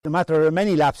No matter how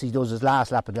many laps he does, his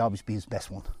last lap would always be his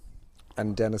best one.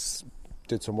 And Dennis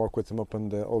did some work with him up on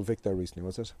the Old Vic there recently,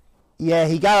 was it? Yeah,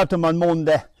 he galloped him on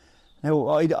Monday.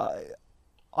 Now,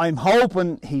 I'm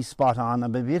hoping he's spot on.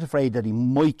 I'm a bit afraid that he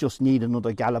might just need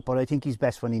another gallop, but I think he's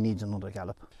best when he needs another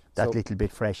gallop. That little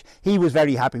bit fresh. He was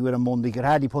very happy with him Monday. He could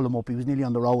hardly pull him up. He was nearly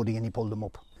on the roadie and he pulled him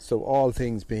up. So all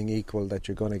things being equal, that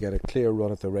you're going to get a clear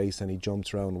run at the race and he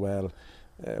jumps around well.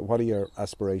 What are your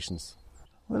aspirations?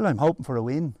 Well, I'm hoping for a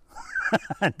win.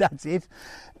 That's it.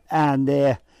 And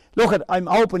look, I'm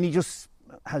hoping he just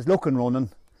has luck in running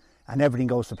and everything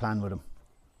goes to plan with him.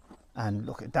 And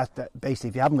look, that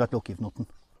basically, if you haven't got luck, you've nothing.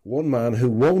 One man who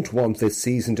won't want this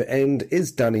season to end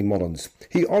is Danny Mullins.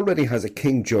 He already has a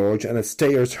King George and a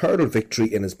Stayers hurdle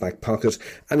victory in his back pocket,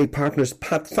 and he partners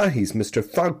Pat Fahey's Mr.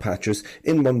 Fogpatches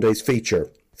in Monday's feature.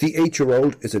 The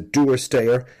 8-year-old is a doer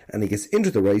stayer, and he gets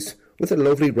into the race with a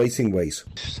lovely racing weight.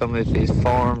 Some of his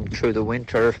form through the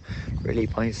winter really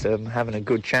points to him having a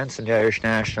good chance in the Irish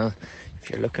National. If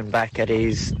you're looking back at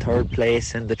his third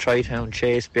place in the Tri-Town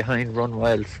Chase behind Run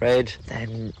Wild Fred,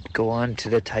 then go on to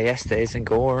the Tayestes in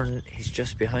Gorn, he's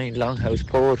just behind Longhouse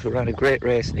Poet, who ran a great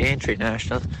race in the Aintree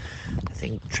National. I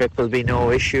think trip will be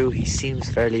no issue. He seems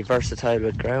fairly versatile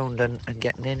with ground and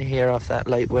getting in here off that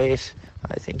lightweight.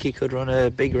 I think he could run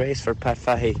a big race for Pat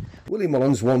Fahey. Willie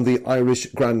Mullins won the Irish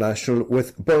Grand National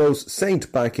with Burroughs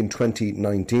Saint back in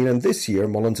 2019, and this year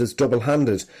Mullins is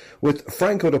double-handed with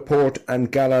Franco de Port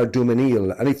and Gaillard du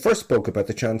Mesnil, and he first spoke about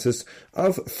the chances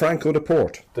of Franco de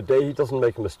Port. The day he doesn't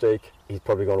make a mistake, he's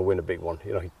probably going to win a big one.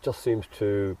 You know, he just seems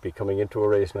to be coming into a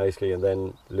race nicely and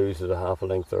then loses a half a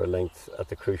length or a length at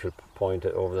the crucial point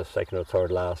over the second or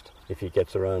third last. If he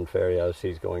gets around Ferias,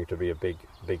 he's going to be a big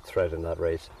threat in that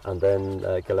race. And then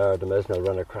Gaillard du Mesnil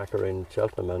ran a cracker in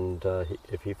Cheltenham, and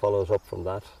if he follows up from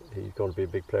that, he's going to be a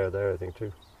big player there, I think,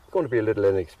 too. Going to be a little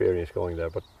inexperienced going there,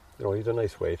 but you know, he's a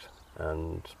nice weight,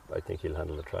 and I think he'll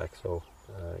handle the track. So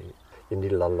you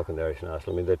need a lot of luck in the Irish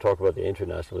National. I mean, they talk about the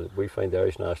International. We find the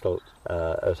Irish National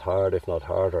as hard, if not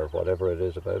harder, whatever it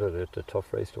is about it. It's a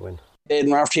tough race to win.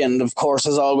 Aidan Raftery, and of course,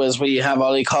 as always, we have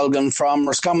Ollie Colgan from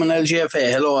Roscommon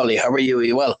LGFA. Hello, Ollie. How are you? Are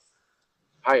you well?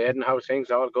 Hi, Aidan. How's things?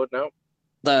 All good now?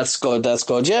 That's good.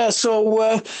 Yeah. So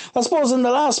I suppose in the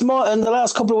last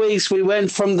couple of weeks, we went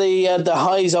from the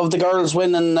highs of the girls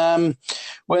winning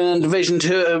Division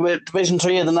 2, Division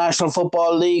 3 of the National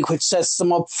Football League, which sets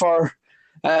them up for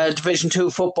Division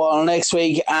 2 football next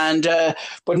week, and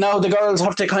but now the girls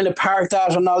have to kind of park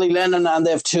that on Ollie Lennon, and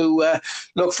they have to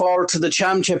look forward to the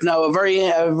championship now. A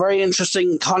very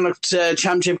interesting Connacht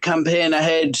championship campaign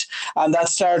ahead, and that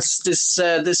starts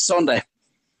this Sunday.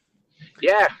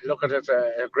 Yeah, look, it's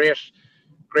a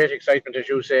great excitement, as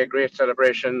you say, great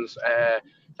celebrations.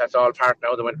 That's all part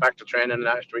now. They went back to training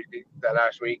last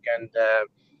week, and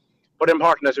but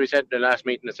important, as we said in the last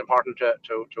meeting, it's important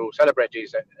to celebrate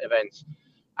these events,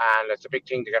 and it's a big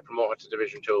thing to get promoted to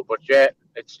Division 2. But yeah,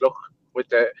 it's look, with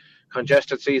the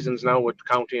congested seasons now, with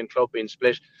county and club being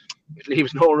split, it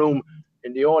leaves no room.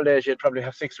 In the old days, you'd probably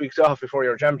have 6 weeks off before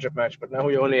your championship match, but now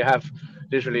you only have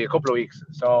literally a couple of weeks.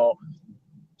 So,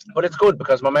 but it's good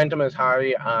because momentum is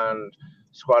high and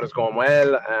squad is going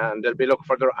well, and they'll be looking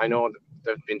for I know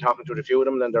they've been talking to a few of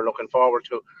them, and they're looking forward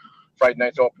to Friday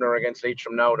night's opener against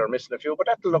Leitrim. Now they're missing a few, but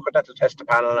that'll test the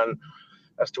panel, and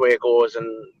that's the way it goes, and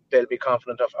they'll be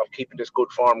confident of keeping this good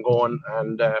form going,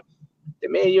 and they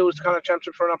may use the Connacht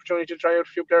Championship for an opportunity to try out a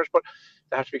few players, but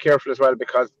they have to be careful as well,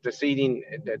 because the seeding,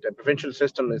 the provincial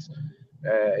system is,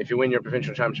 if you win your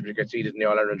provincial championship, you get seeded in the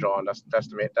All-Ireland draw, and that's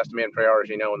the main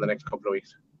priority now in the next couple of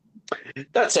weeks.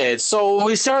 That's it. So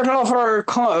we start off,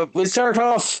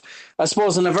 I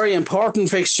suppose, in a very important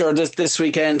fixture this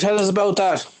weekend. Tell us about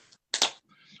that.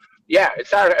 Yeah, it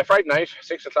started Friday night,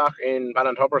 6 o'clock in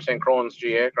Ballintubber, St. Crohn's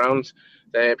GA grounds.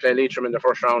 They play Leitrim in the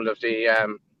first round of the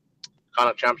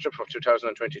Connacht Championship for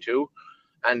 2022.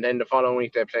 And then the following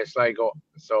week they play Sligo.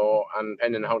 So, and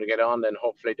depending on how they get on, then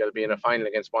hopefully they'll be in a final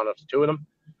against one of the two of them.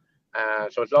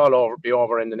 So it's all be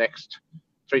over in the next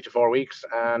 3 to 4 weeks.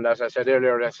 And as I said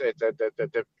earlier,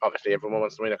 obviously everyone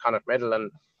wants to win a Connacht medal, and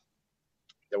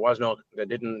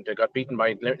they got beaten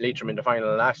by Leitrim in the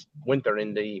final last winter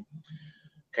in the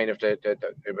kind of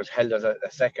it was held as a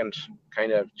second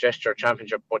kind of gesture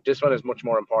championship, but this one is much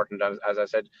more important. As I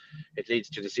said, it leads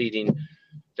to the seeding.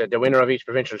 The winner of each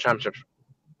provincial championship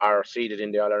are seeded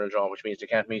in the All-Ireland draw, which means they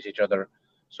can't meet each other.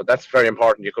 So that's very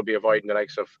important. You could be avoiding the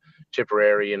likes of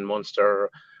Tipperary and Munster,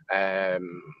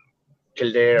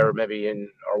 Kildare maybe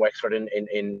or Wexford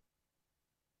in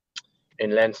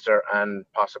Leinster, and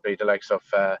possibly the likes of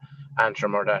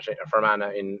Antrim or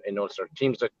Fermanagh in Ulster.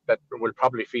 Teams that will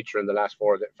probably feature in the last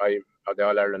 4 or 5 of the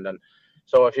All-Ireland, and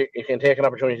So if you can take an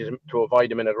opportunity to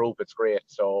avoid them in a group, it's great.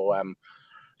 So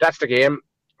that's the game,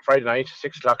 Friday night,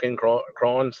 6 o'clock in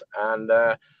Crohn's, and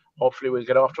hopefully we'll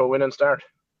get off to a winning start.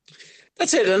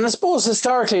 That's it, and I suppose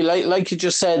historically, like you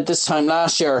just said, this time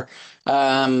last year,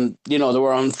 they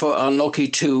were unlucky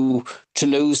to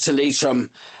lose to Leitrim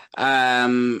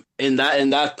in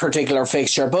that particular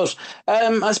fixture. But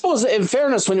I suppose, in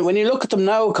fairness, when you look at them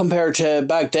now compared to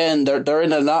back then, they're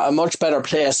in a much better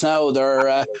place now.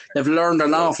 They've learned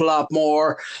an awful lot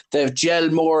more. They've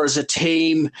gelled more as a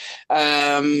team.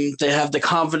 They have the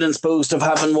confidence boost of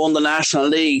having won the National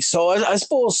League. So I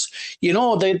suppose,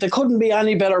 they couldn't be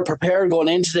any better prepared going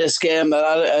into this game.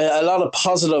 A lot of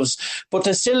positives, but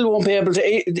they still won't be able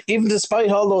to, even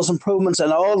despite all those improvements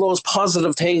and all those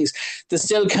positive things, they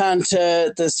still can't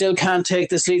take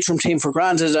this Leitrim team for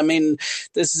granted. I mean,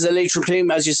 this is a Leitrim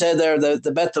team, as you said there,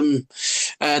 they bet them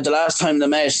the last time they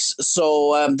met.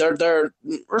 So they're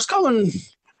Roscommon,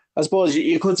 I suppose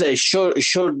you could say,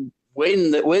 should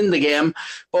win the game,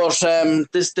 but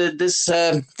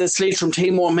this Leitrim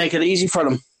team won't make it easy for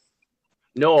them.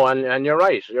 No, and you're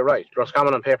right.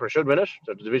 Roscommon on paper should win it.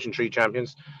 They're the Division 3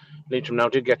 champions. Leitrim now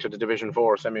did get to the Division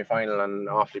 4 semi-final and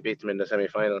awfully beat them in the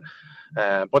semi-final.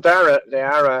 But they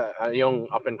are a young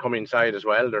up-and-coming side as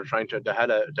well. They're they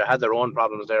had their own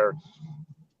problems there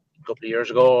a couple of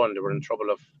years ago, and they were in trouble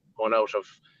of going out of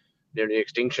nearly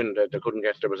extinction. They couldn't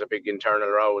get. There was a big internal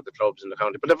row with the clubs in the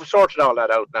county, but they've sorted all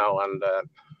that out now, and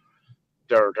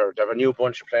they have a new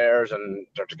bunch of players, and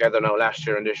they're together now last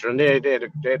year and this year, and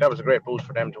that was a great boost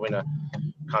for them to win a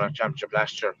Connacht Championship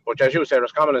last year. But as you say,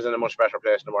 Roscommon is in a much better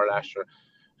place than they were last year.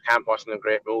 The camp wasn't in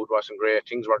great mood, wasn't great,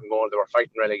 things weren't going, they were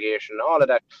fighting relegation. All of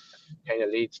that kind of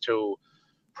leads to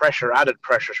added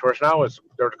pressure, whereas now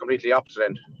they're the completely opposite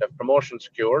end. They have promotion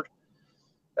secured.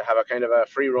 They have a kind of a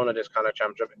free run of this Connacht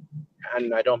Championship,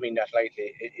 and I don't mean that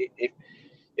lightly.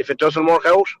 If it doesn't work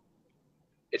out,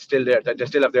 it's still there. They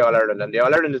still have the All-Ireland, and the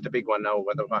All-Ireland is the big one now,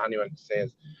 whether anyone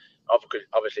says.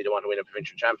 Obviously, they want to win a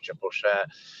provincial championship, but a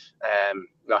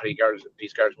lot of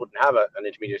these girls wouldn't have an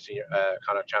intermediate senior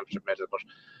Connacht Championship medal, but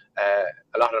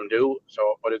a lot of them do.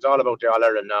 So, but it's all about the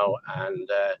All-Ireland now, and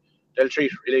they'll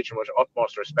treat Leitrim with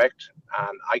utmost respect.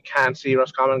 And I can't see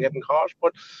Roscommon getting caught,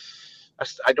 but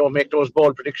I don't make those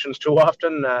bold predictions too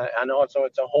often. And also,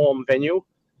 it's a home venue,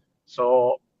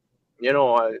 so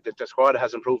the squad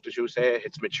has improved, as you say.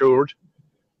 It's matured.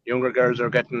 Younger girls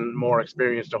are getting more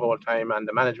experience the whole time, and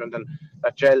the management and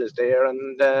that gel is there.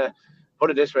 And put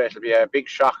it this way, it'll be a big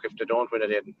shock if they don't win it,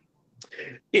 Aidan.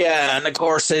 Yeah, and of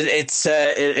course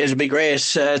it'll be great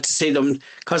to see them,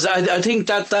 because I think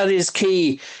that is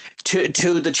key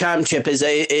to the championship is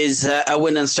a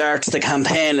winning start to the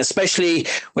campaign, especially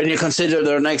when you consider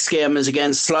their next game is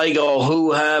against Sligo,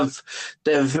 who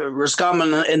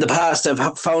Roscommon in the past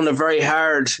have found it very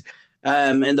hard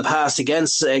in the past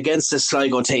against the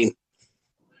Sligo team.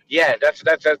 Yeah, that's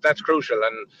crucial.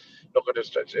 And look at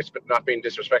this, it's not being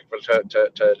disrespectful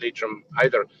to Leitrim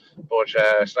either, but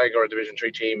Sligo are a Division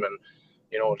 3 team, and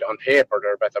on paper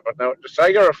they're better. But now the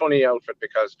Sligo are a funny outfit,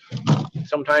 because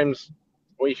sometimes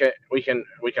we can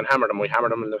hammer them. We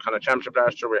hammered them in the kind of championship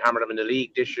last year. We hammered them in the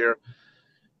league this year,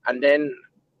 and then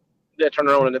they turn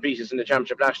around and they beat us in the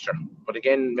championship last year. But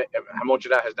again, how much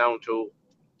of that is down to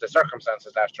the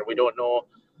circumstances last year, we don't know,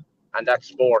 and that's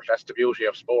sport. That's the beauty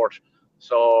of sport.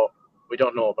 So we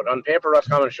don't know. But on paper,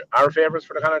 Roscommon are favourites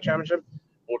for the Connacht Championship.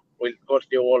 But we'll go to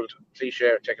the old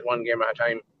cliche: take it one game at a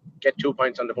time, get 2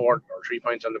 points on the board or 3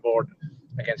 points on the board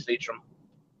against Leitrim,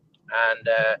 and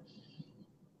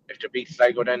if they beat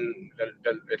Sligo, then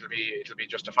it'll be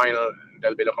just a final.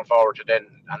 They'll be looking forward to then,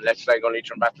 and let Sligo and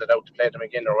Leitrim battle it out to play them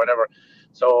again or whatever.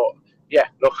 So yeah,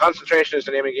 look, concentration is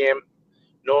the name of the game.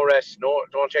 No rest. No,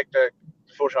 don't take the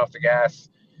foot off the gas.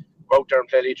 Go out there and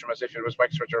play Leitrim as if it was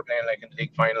Wexford you were playing like in the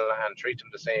league final, and treat them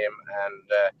the same, and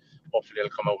hopefully they'll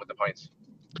come out with the points.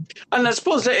 And I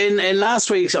suppose in last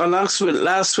week's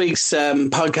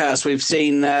podcast, we've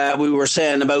seen we were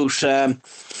saying about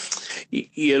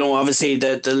obviously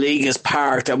the league is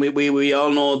parked, and we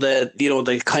all know that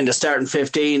the kind of starting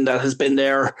 15 that has been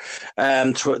there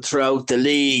throughout the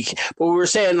league. But we were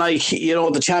saying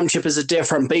the championship is a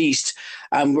different beast,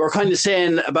 and we're kind of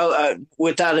saying about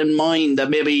with that in mind that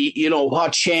maybe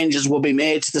what changes will be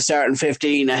made to the starting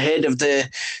 15 ahead of the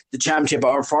championship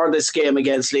or for this game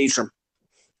against Leitrim.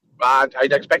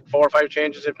 I'd expect 4 or 5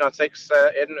 changes, if not 6.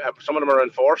 Some of them are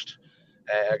enforced.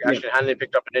 Ashley Hanley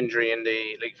picked up an injury in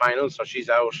the league final, so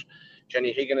she's out.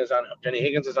 Jenny Higgins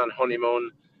is on honeymoon.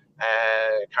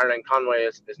 Caroline Conway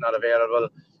is not available.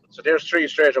 So there's 3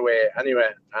 straight away anyway,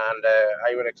 and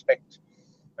I would expect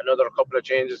another couple of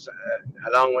changes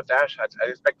along with that. I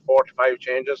expect 4 to 5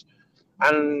 changes,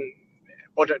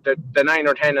 but the 9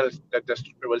 or 10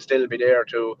 will still be there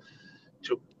to.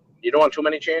 You don't want too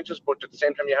many changes, but at the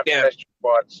same time you have to test your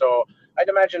squad. So I'd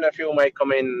imagine a few might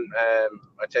come in.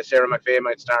 I'd say Sarah McVeigh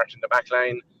might start in the back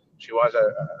line. She was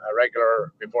a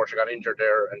regular before she got injured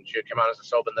there, and she came on as a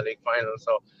sub in the league final.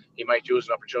 So he might use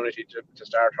an opportunity to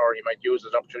start her. He might use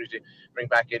his opportunity to bring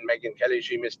back in Megan Kelly.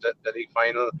 She missed the league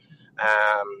final.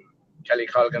 Kelly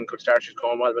Colgan could start. She's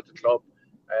going well with the club.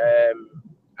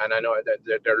 And I know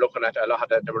that they're looking at a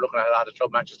lot of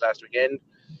club matches last weekend.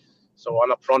 So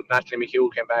on up front, Natalie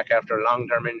McHugh came back after a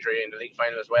long-term injury in the league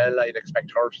final as well. I'd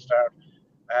expect her to start.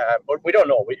 But we don't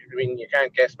know. I mean, you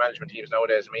can't guess management teams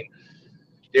nowadays. I mean,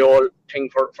 the old thing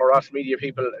for us media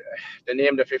people, they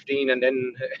name the 15 and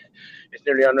then it's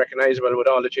nearly unrecognisable with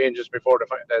all the changes before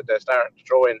the start to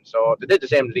throw in. So they did the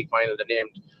same in the league final. They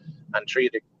named, and 3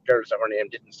 of the girls that were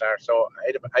named didn't start. So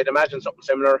I'd imagine something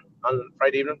similar on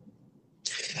Friday evening.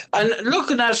 And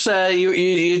looking at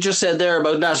you just said there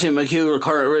about Natalie McHugh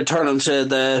returning to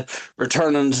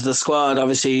the squad.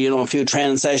 Obviously, a few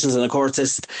training sessions, and of course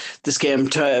this game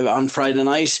on Friday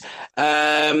night.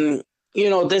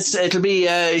 It'll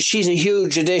be she's a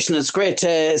huge addition. It's great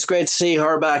to see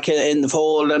her back in the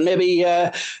fold, and maybe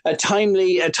a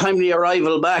timely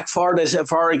arrival back for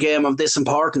a game of this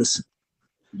importance.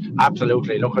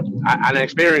 Absolutely. Look at an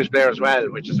experienced player as well,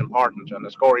 which is important, and the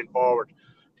scoring forward.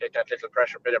 Take that bit of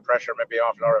pressure maybe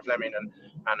off Laura Fleming and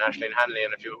Aisling Hanley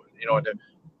and a few,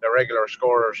 the regular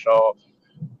scorers. So,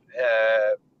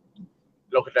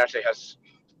 look at Ashley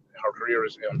her career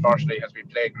unfortunately has been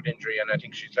plagued with injury, and I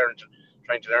think she's trying to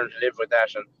learn to live with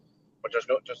that. But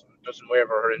doesn't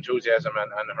waver her enthusiasm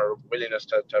and her willingness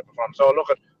to perform. So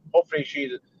hopefully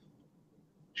she'll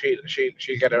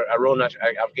get a run of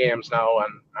games now,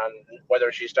 and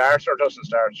whether she starts or doesn't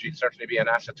start, she'll certainly be an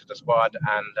asset to the squad.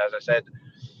 And as I said,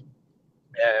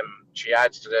 she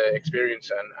adds to the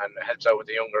experience and helps out with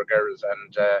the younger girls,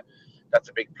 and that's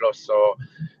a big plus. So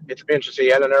it'll be interesting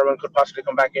to see. Ellen Irwin could possibly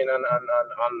come back in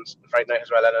on Friday night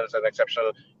as well. Ellen's an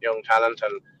exceptional young talent,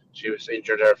 and she was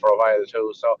injured there for a while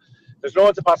too. So there's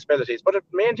loads of possibilities. But the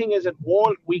main thing is it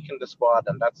won't weaken the squad,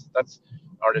 and that's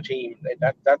or the team.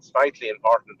 That's vitally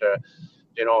important.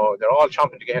 They're all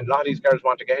chomping to get. A lot of these girls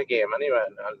want to get a game anyway,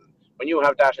 and when you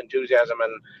have that enthusiasm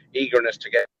and eagerness to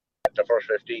get the first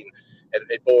 15,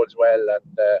 it bodes well,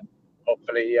 and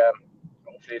hopefully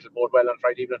it'll bode well on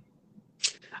Friday evening.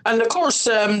 And of course,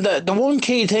 the one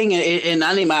key thing in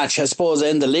any match, I suppose,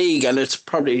 in the league, and it's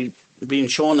probably being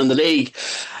shown in the league,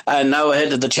 and now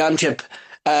ahead of the championship,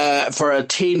 for a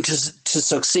team to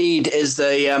succeed is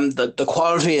the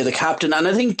quality of the captain. And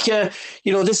I think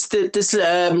this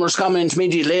Roscommon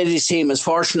Intermediate Ladies team is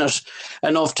fortunate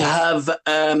enough to have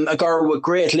a girl with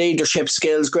great leadership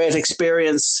skills, great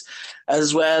experience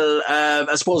as well.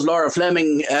 I suppose Laura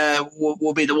Fleming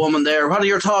will be the woman there. What are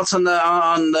your thoughts on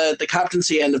the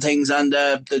captaincy end of things and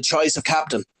the choice of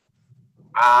captain?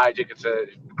 I think it's a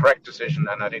correct decision,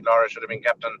 and I think Laura should have been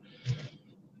captain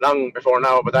long before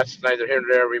now, but that's neither here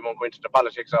nor there. We won't go into the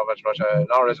politics of it, but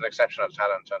Laura's an exceptional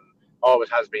talent and always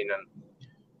has been, and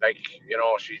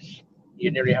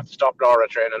you nearly have to stop Laura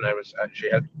training. She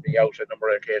helped me out a number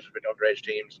of occasions with underage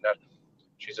teams, and that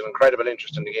she's an incredible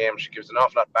interest in the game. She gives an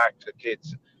awful lot back to the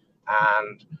kids,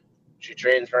 and she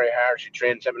trains very hard. She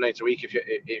trains 7 nights a week if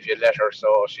you let her.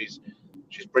 So she's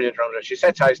brilliant around it. She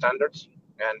sets high standards,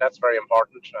 and that's very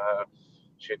important. A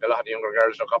lot of the younger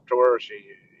girls look up to her. She'll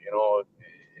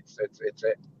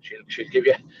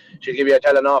give you a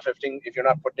telling off if you're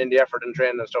not putting in the effort and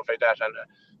training and stuff like that. And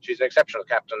she's an exceptional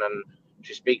captain, and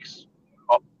she speaks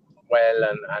up well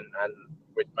and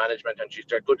with management, and she's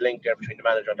a good link there between the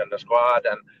management and the squad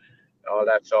and all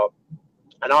that. So,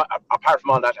 and apart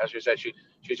from all that, as you said,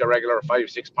 she's a regular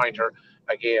 5-6 pointer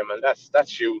a game, and that's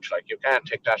huge. Like, you can't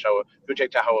take that out. If you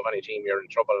take that out of any team, you're in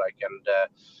trouble. Like, and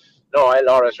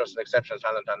Laura's just an exceptional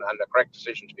talent and the correct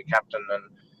decision to be captain and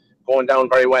going down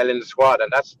very well in the squad,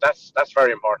 and that's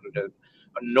very important.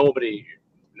 Nobody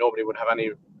would have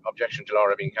any objection to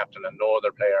Laura being captain, and no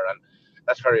other player, and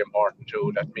that's very important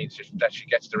too. That means that she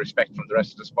gets the respect from the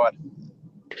rest of the squad.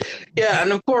 Yeah,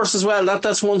 and of course as well,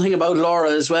 that's one thing about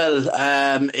Laura as well,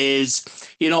 is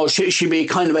she'd be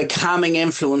kind of a calming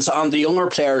influence on the younger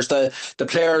players, the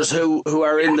players who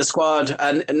are in the squad,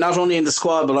 and not only in the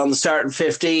squad but on the starting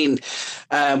 15,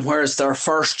 where it's their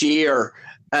first year.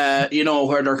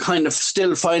 where they're kind of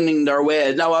still finding their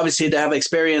way. Now, obviously, they have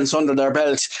experience under their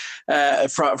belt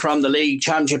from the league.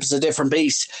 Championship is a different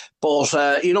beast, but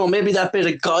maybe that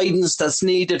bit of guidance that's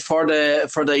needed for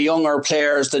the younger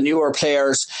players, the newer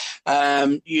players.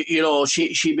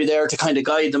 She'd be there to kind of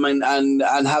guide them and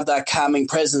have that calming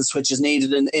presence which is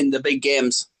needed in the big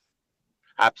games.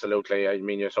 Absolutely. I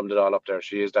mean, you summed it all up there.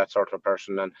 She is that sort of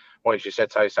person, and while she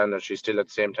sets high standards, she still at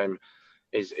the same time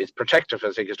is protective,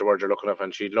 I think is the word you're looking at,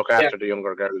 and she'd look after the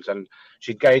younger girls and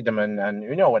she'd guide them and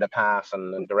with a pass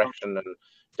and direction and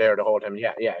there the whole time.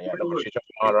 Yeah. Look, she's just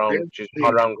she's an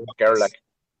all around girl, like.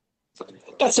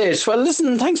 That's it. Well,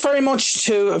 listen, thanks very much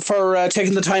for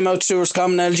taking the time out to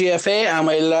Roscommon LGFA, and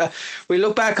we'll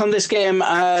look back on this game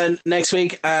next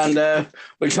week, and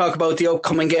we'll talk about the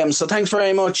upcoming games. So thanks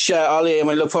very much, Ollie, and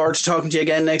we look forward to talking to you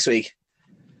again next week.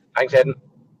 Thanks, Aidan.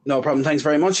 No problem. Thanks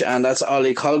very much. And that's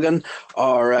Ollie Colgan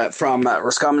from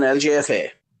Roscommon LGFA.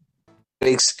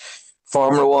 Week's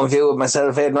Formula 1 view with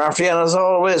myself, Aidan Raftery, and as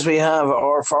always, we have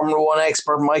our Formula 1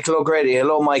 expert, Michael O'Grady.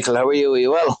 Hello, Michael. How are you? Are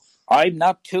you well? I'm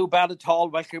not too bad at all.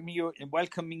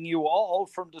 Welcoming you all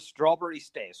from the Strawberry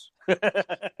State.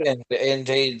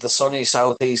 Indeed, the sunny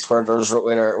southeast where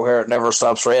it never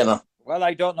stops raining. Well,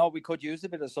 I don't know. We could use a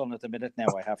bit of sun at the minute now,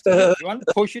 I have to. If you want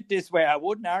to push it this way, I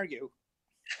wouldn't argue.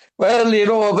 Well,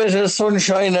 a bit of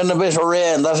sunshine and a bit of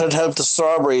rain, that'd help the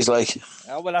strawberries, like.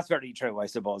 Oh, well, that's very true, I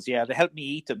suppose. Yeah, they help me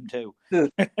eat them too. You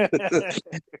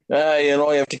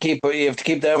have to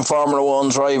keep them Formula 1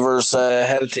 drivers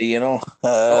healthy,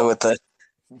 with the.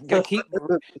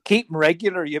 Keep them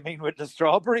regular, you mean, with the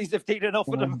strawberries, if they eat enough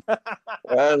of them?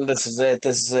 Well, this is it.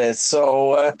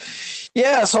 So,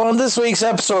 so on this week's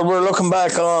episode, we're looking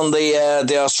back on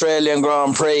the Australian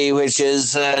Grand Prix, which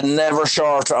is never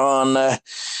short on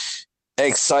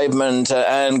excitement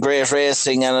and great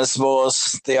racing, and I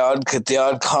suppose the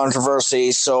odd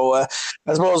controversy. So, I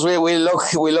suppose we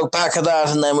look back at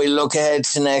that, and then we look ahead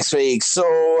to next week. So,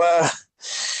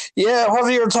 what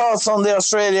are your thoughts on the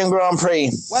Australian Grand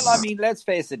Prix? Well, I mean, let's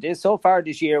face it, so far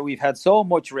this year we've had so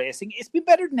much racing. It's been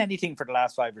better than anything for the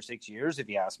last 5 or 6 years, if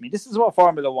you ask me. This is what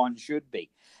Formula 1 should be.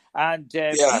 And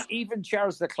even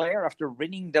Charles Leclerc, after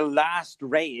winning the last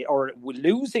race, or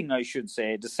losing, I should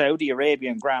say, the Saudi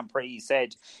Arabian Grand Prix,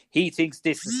 said he thinks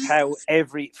this is how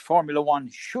every Formula 1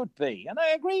 should be. And I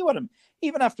agree with him,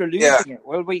 even after losing it.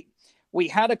 Well, we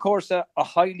had, of course, a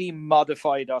highly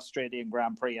modified Australian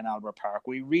Grand Prix in Albert Park.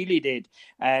 We really did.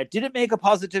 Did it make a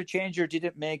positive change, or did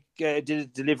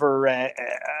it deliver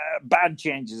bad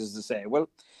changes, as they say? Well,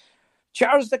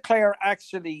 Charles Leclerc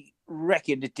actually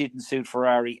reckoned it didn't suit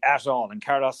Ferrari at all, and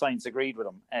Carlos Sainz agreed with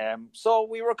him. So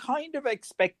we were kind of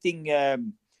expecting a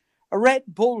Red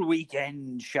Bull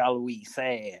weekend, shall we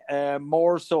say,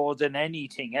 more so than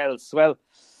anything else. Well,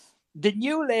 the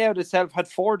new layout itself had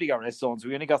 4 DRS zones.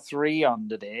 We only got 3 on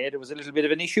the day. There was a little bit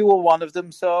of an issue with one of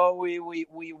them, so we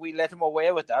let him away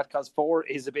with that because 4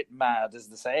 is a bit mad, as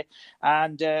they say.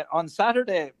 And on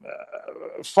Saturday,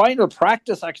 final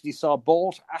practice actually saw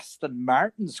both Aston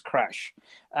Martins crash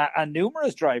and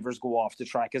numerous drivers go off the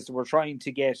track as they were trying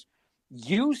to get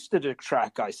used to the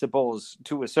track, I suppose,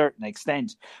 to a certain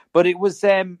extent. But it was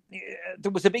there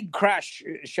was a big crash,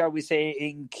 shall we say,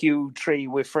 in Q3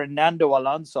 with Fernando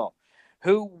Alonso,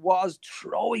 who was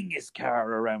throwing his car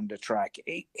around the track.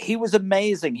 He was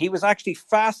amazing. He was actually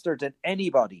faster than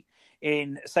anybody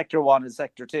in Sector 1 and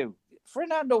Sector 2.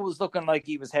 Fernando was looking like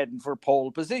he was heading for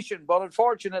pole position, but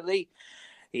unfortunately,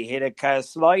 he hit a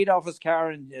slide off his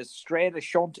car and straight a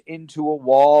shunt into a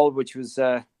wall, which was,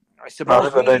 I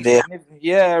suppose,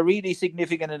 really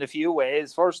significant in a few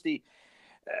ways. Firstly,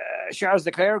 Charles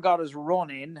Leclerc got his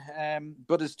run in,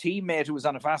 but his teammate, who was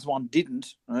on a fast one,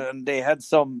 didn't. And they had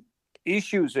some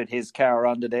issues with his car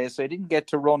on the day, so he didn't get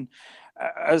to run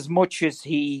as much as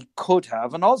he could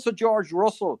have. And also George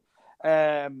Russell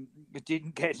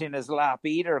didn't get in his lap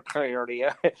either, clearly.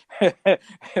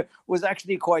 Was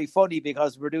actually quite funny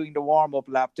because we're doing the warm-up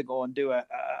lap to go and do a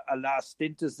last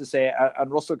stint, as to say, and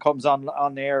Russell comes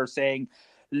on air saying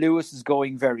Lewis is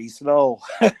going very slow.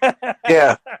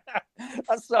 Yeah.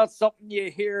 That's not something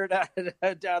you hear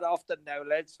that often now,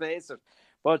 let's face it.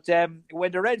 But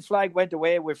when the red flag went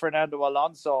away with Fernando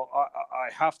Alonso,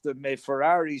 I have to admit,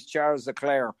 Ferrari's Charles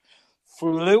Leclerc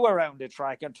flew around the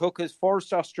track and took his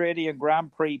first Australian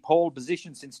Grand Prix pole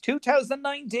position since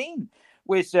 2019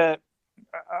 with a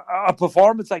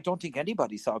performance I don't think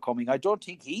anybody saw coming. I don't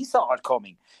think he saw it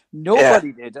coming.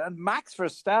 Nobody did. And Max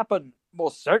Verstappen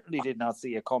most certainly did not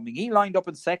see it coming. He lined up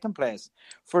in second place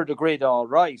for the grid all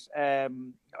right. I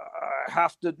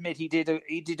have to admit he did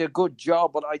a good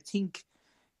job, but I think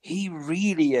he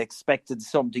really expected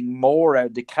something more out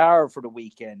of the car for the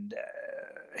weekend.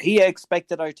 He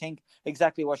expected, I think,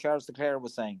 exactly what Charles Leclerc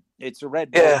was saying. It's a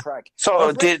Red Bull track. So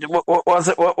was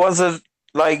it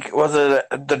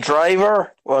the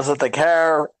driver? Was it the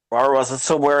car? Or was it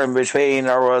somewhere in between?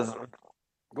 Or was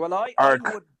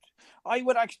I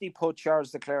would actually put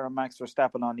Charles Leclerc and Max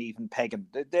Verstappen on even pegging.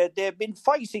 They've been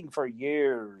fighting for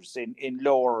years in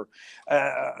lower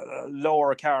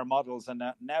car models, and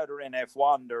now they're in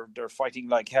F1. They're fighting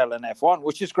like hell in F1,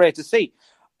 which is great to see.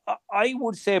 I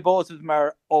would say both of them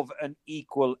are of an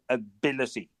equal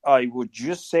ability. I would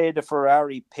just say the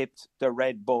Ferrari pipped the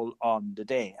Red Bull on the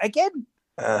day. Again,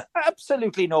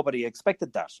 absolutely nobody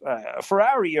expected that.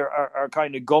 Ferrari are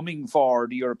kind of gumming for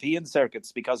the European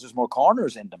circuits because there's more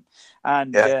corners in them.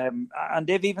 And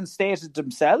they've even stated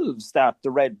themselves that the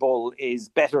Red Bull is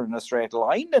better in a straight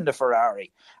line than the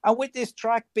Ferrari. And with this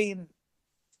track being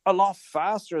a lot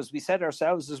faster, as we said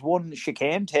ourselves, there's one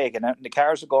chicane taken out and the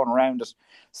cars are going around at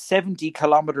 70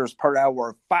 kilometers per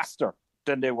hour faster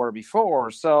than they were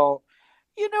before. So,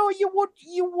 you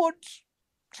would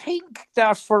think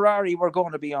that Ferrari were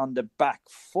going to be on the back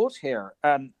foot here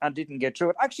and didn't get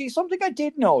through it. Actually, something I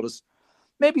did notice,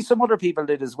 maybe some other people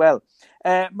did as well.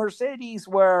 Mercedes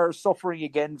were suffering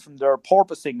again from their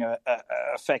porpoising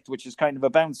effect, which is kind of a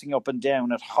bouncing up and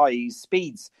down at high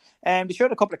speeds. And they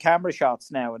showed a couple of camera shots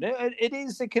now, and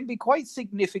it can be quite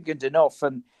significant enough.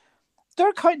 And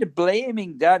they're kind of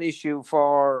blaming that issue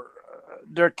for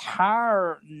their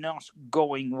car not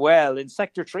going well in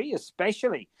Sector 3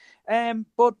 especially.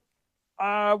 But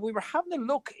we were having a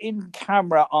look in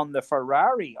camera on the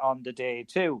Ferrari on the day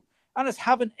too, and it's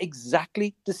having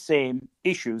exactly the same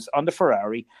issues on the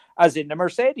Ferrari as in the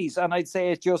Mercedes. And I'd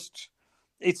say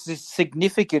it's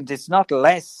significant. It's not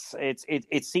less.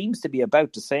 It seems to be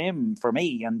about the same for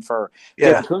me, and for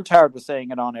David Coulthard was saying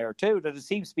it on air too, that it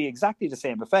seems to be exactly the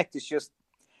same effect. It's just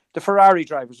the Ferrari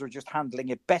drivers are just handling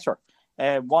it better.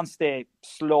 Once they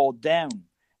slowed down,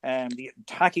 the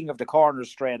attacking of the corners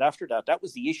straight after that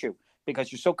was the issue,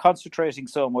 because you're so concentrating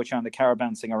so much on the car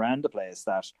bouncing around the place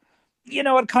that,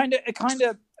 it kind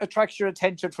of attracts your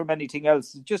attention from anything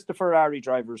else. Just the Ferrari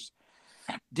drivers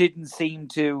didn't seem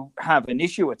to have an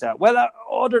issue with that. Well,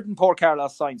 other than poor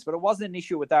Carlos Sainz, but it wasn't an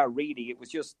issue with that really. It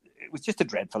was just a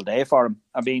dreadful day for him.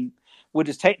 I mean, with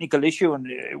his technical issue, and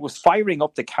it was firing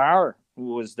up the car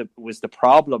was the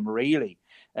problem really.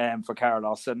 For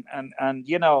Carlos and I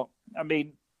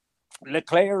mean,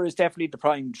 Leclerc is definitely the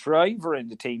prime driver in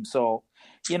the team, so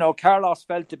Carlos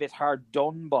felt a bit hard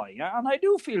done by, and I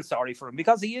do feel sorry for him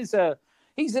because he's an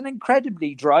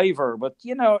incredibly driver, but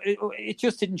it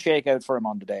just didn't shake out for him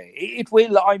on the day. It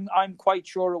will. I'm quite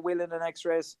sure it will in the next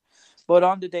race, but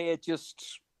on the day it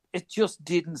just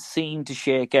didn't seem to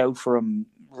shake out for him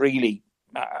really.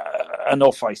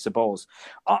 Enough, I suppose.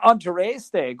 On to race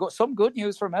day, some good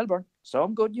news for Melbourne.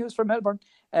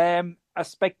 A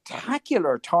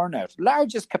spectacular turnout,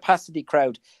 largest capacity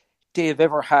crowd they've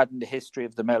ever had in the history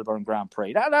of the Melbourne Grand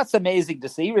Prix. That's amazing to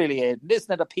see, really, Aidan.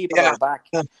 Isn't it? The people are back,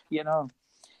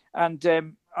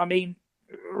 And I mean,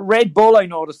 Red Bull, I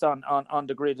noticed on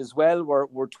the grid as well,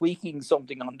 were tweaking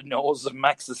something on the nose of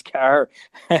Max's car.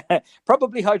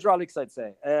 Probably hydraulics, I'd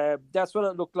say. That's what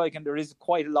it looked like, and there is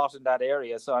quite a lot in that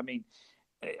area. So, I mean,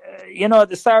 at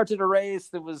the start of the race,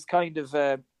 there was kind of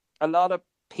a lot of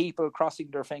people crossing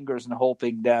their fingers and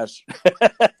hoping that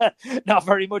not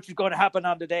very much is going to happen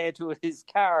on the day to his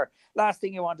car. Last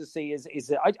thing you want to see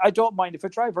is I don't mind if a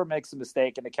driver makes a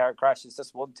mistake and the car crashes,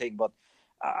 that's one thing, but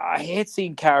I hate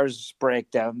seeing cars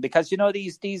break down because,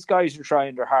 these guys are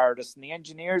trying their hardest and the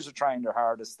engineers are trying their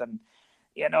hardest. And,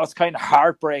 it's kind of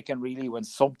heartbreaking, really, when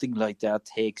something like that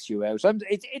takes you out.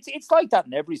 It's like that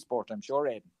in every sport, I'm sure,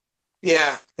 Aidan.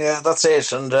 Yeah, that's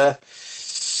it. And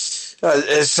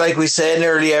it's like we say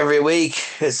nearly every week,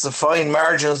 it's the fine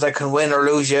margins that can win or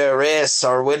lose you a race,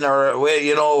 or win or,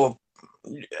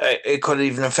 it could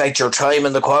even affect your time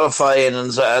in the qualifying,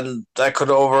 and that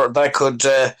could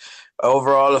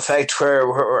overall affect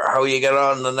how you get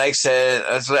on the next.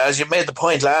 As you made the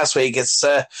point last week, it's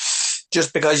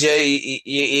just because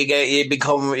you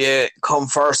come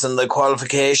first in the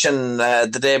qualification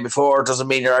the day before doesn't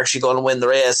mean you're actually going to win the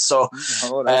race. So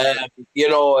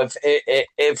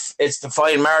if it's the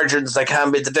fine margins that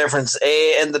can be the difference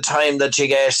in the time that you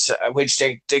get, which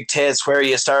dictates where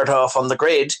you start off on the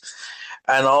grid.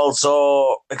 and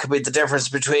also it could be the difference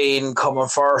between coming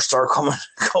first or coming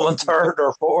third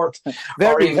or fourth,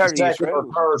 or even second true.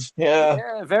 or third.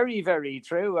 Yeah, very, very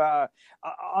true.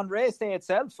 On race day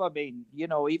itself, I mean,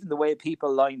 even the way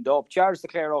people lined up, Charles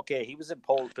Leclerc, okay, he was in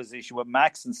pole position with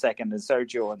Max in second and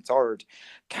Sergio in third.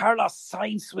 Carlos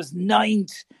Sainz was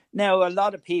ninth. Now, a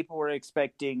lot of people were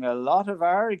expecting a lot of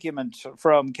argument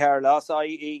from Carlos,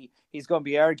 i.e., he's going to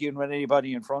be arguing with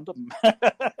anybody in front of him.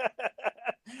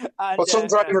 But some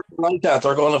drivers like that.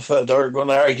 They're going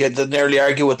to argue. They nearly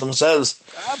argue with themselves.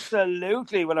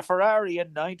 Absolutely. Well, a Ferrari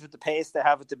in ninth with the pace they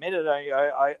have at the minute,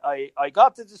 I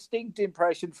got the distinct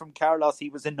impression from Carlos he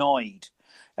was annoyed.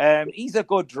 He's a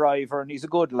good driver and he's a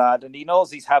good lad, and he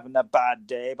knows he's having a bad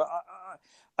day. But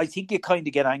I think you kind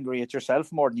of get angry at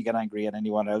yourself more than you get angry at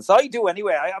anyone else. I do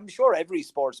anyway. I'm sure every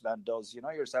sportsman does.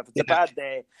 Yourself. It's a bad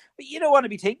day, but you don't want to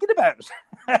be thinking about it.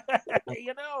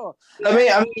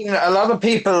 I mean, a lot of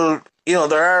people.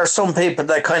 There are some people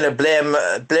that kind of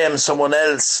blame someone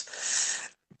else,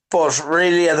 but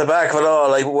really at the back of it all,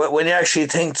 like when you actually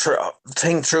think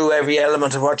through every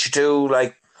element of what you do,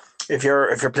 like if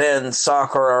you're playing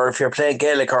soccer or if you're playing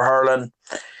Gaelic or hurling.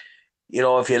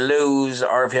 If you lose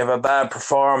or if you have a bad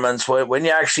performance, when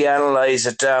you actually analyse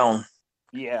it down,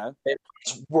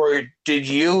 where did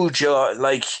you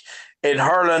like in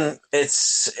hurling?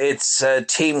 It's a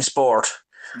team sport.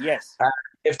 Yes.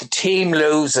 If the team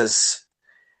loses,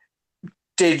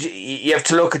 you have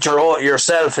to look at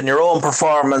yourself and your own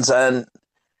performance, and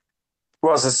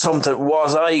was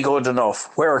I good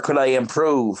enough? Where could I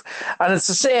improve? And it's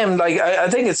the same. Like I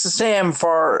think it's the same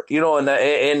for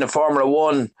in the Formula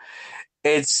One.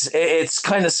 It's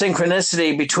kind of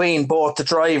synchronicity between both the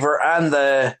driver and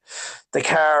the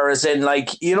car, as in, like,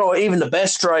 even the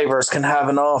best drivers can have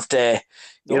an off day.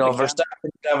 Verstappen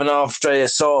can have an off day.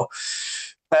 So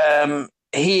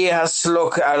he has to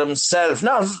look at himself,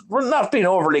 not being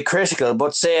overly critical,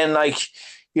 but saying, like,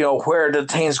 where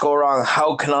did things go wrong?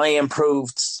 How can I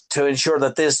improve to ensure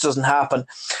that this doesn't happen?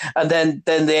 And then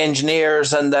the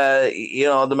engineers and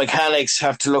the mechanics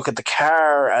have to look at the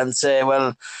car and say,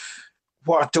 well,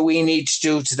 what do we need to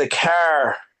do to the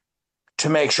car to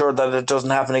make sure that it doesn't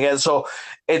happen again? So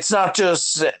it's not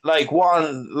just like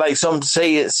one, like some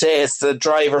say it's the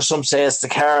driver, some say it's the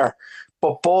car,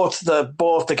 but both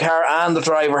the car and the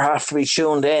driver have to be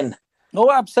tuned in.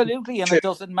 Oh, absolutely. And it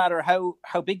doesn't matter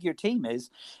how big your team is.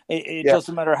 It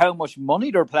doesn't matter how much money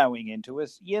they're plowing into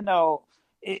it.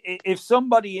 If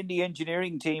somebody in the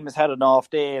engineering team has had an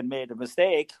off day and made a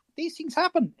mistake, these things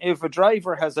happen. If a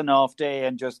driver has an off day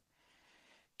and just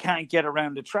can't get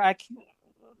around the track,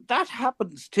 that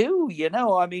happens too.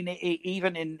 I mean,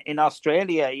 even in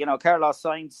Australia, Carlos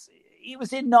Sainz, he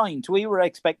was in ninth. We were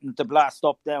expecting to blast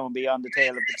up now and be on the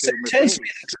tail of the two Mercedes.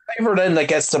 The driver then that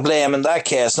gets the blame in that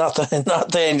case, not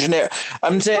the engineer.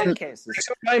 I'm saying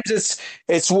sometimes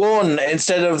it's one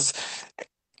instead of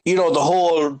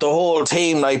the whole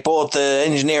team, like both the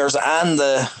engineers and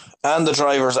the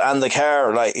drivers and the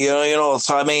car, like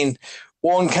So I mean,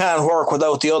 one can't work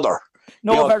without the other.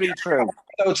 No, very true.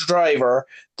 Without the driver,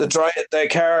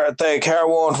 the car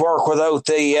won't work without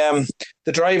the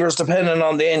drivers, depending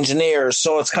on the engineers.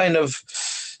 So it's kind of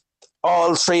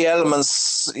all three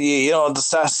elements. The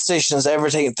statisticians,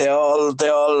 everything.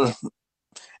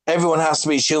 Everyone has to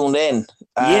be tuned in.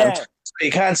 So you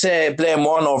can't say blame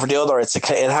one over the other. It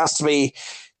has to be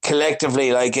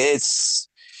collectively. Like it's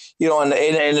in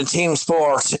a team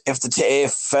sport.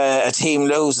 If a team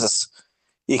loses,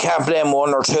 you can't blame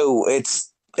one or two. It's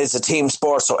a team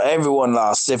sport, so everyone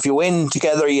lost. If you win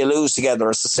together, you lose together.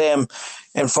 It's the same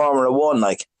in Formula One,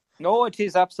 like. No, it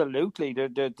is absolutely.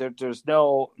 There's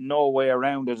no way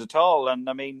around it at all. And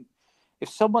I mean, if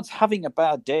someone's having a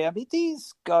bad day, I mean,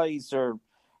 these guys are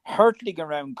hurtling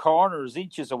around corners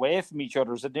inches away from each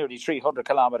other at nearly 300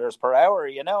 kilometers per hour.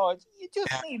 You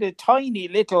just need a tiny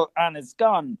little, and it's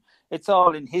gone. It's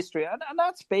all in history, and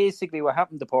that's basically what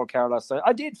happened to poor Carlos.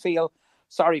 I did feel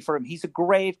sorry for him. He's a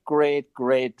great, great,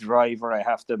 great driver, I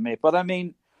have to admit. But I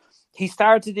mean, he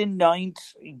started in ninth,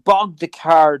 he bogged the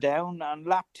car down, and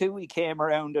lap 2 he came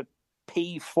around at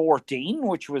P14,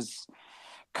 which was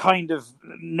kind of,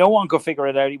 no one could figure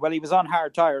it out. Well, he was on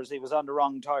hard tyres. He was on the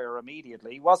wrong tyre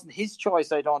immediately. It wasn't his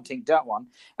choice, I don't think, that one.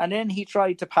 And then he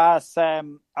tried to pass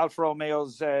Alfa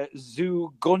Romeo's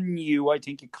Zhu Gunyu, I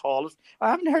think you call it.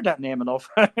 I haven't heard that name enough.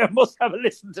 I must have a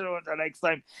listen to it the next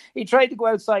time. He tried to go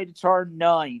outside of turn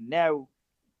 9. Now,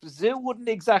 Zhu wouldn't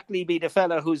exactly be the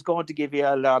fella who's going to give you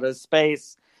a lot of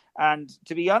space. And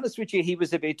to be honest with you, he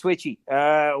was a bit twitchy,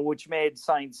 which made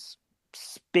Sainz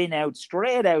spin out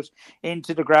straight out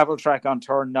into the gravel track on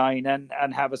turn 9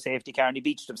 and have a safety car, and he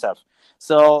beached himself.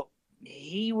 So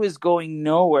he was going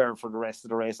nowhere for the rest of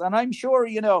the race. And I'm sure,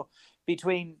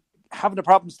 between having a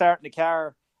problem starting the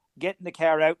car, getting the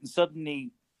car out, and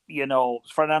suddenly,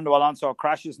 Fernando Alonso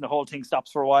crashes and the whole thing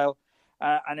stops for a while.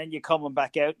 And then you're coming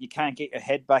back out, you can't get your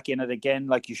head back in it again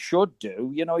like you should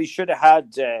do. He should have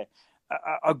had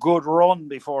a good run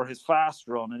before his fast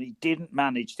run, and he didn't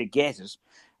manage to get it.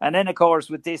 And then, of course,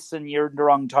 with this and you're in the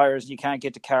wrong tyres and you can't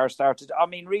get the car started. I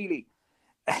mean, really,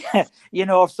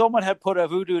 if someone had put a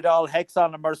voodoo doll hex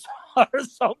on him or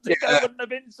something, I wouldn't have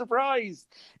been surprised.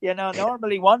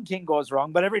 Normally one thing goes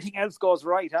wrong, but everything else goes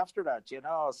right after that,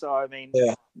 So, I mean,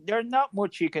 there's not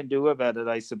much you can do about it,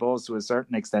 I suppose, to a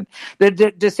certain extent.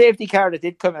 The safety car that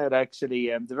did come out, actually,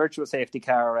 the virtual safety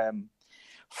car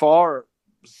for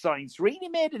Sainz really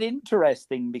made it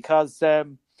interesting because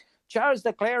Charles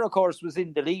Leclerc, of course, was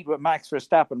in the lead with Max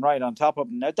Verstappen right on top of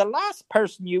him. Now, the last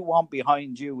person you want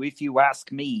behind you, if you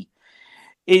ask me,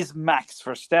 is Max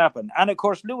Verstappen. And, of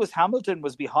course, Lewis Hamilton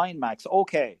was behind Max.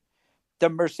 Okay, the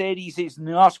Mercedes is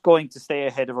not going to stay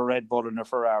ahead of a Red Bull and a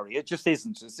Ferrari. It just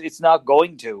isn't. It's not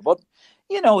going to. But,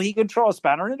 he can throw a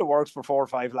spanner into the works for 4 or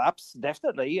 5 laps,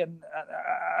 definitely, and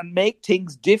make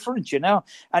things different,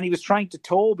 And he was trying to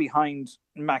tow behind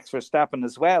Max Verstappen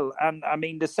as well. And, I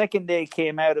mean, the second they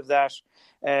came out of that,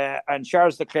 and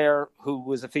Charles Leclerc, who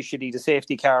was officially the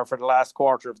safety car for the last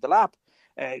quarter of the lap,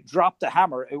 dropped the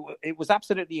hammer. It was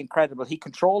absolutely incredible. He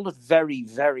controlled it very,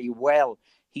 very well.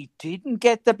 He didn't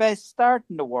get the best start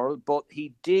in the world, but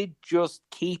he did just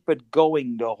keep it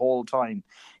going the whole time.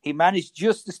 He managed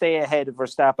just to stay ahead of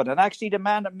Verstappen. And actually, the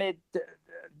man that made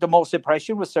the most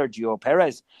impression was Sergio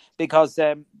Perez, because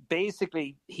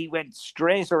basically he went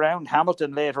straight around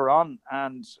Hamilton later on,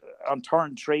 and on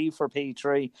turn 3 for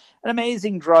P3. An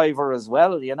amazing driver as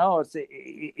well,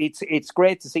 It's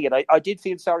great to see it. I did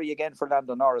feel sorry again for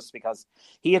Lando Norris, because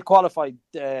he had qualified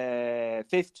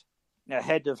 5th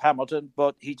ahead of Hamilton,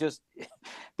 but he just,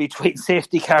 between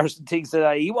safety cars and things like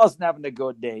that, he wasn't having a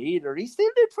good day either. He still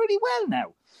did pretty well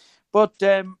now, but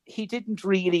he didn't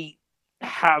really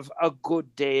have a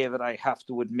good day of it, I have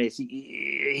to admit.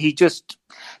 He just,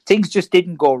 things just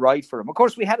didn't go right for him. Of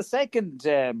course, we had a second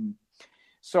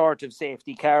sort of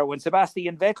safety car when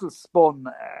Sebastian Vettel spun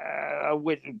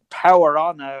with power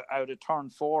on out of turn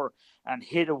 4 and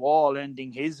hit a wall,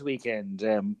 ending his weekend,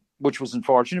 which was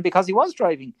unfortunate because he was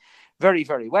driving very,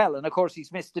 very well. And of course,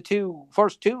 he's missed the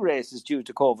first two races due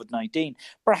to COVID-19.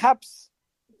 Perhaps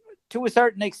to a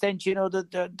certain extent,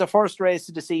 the first race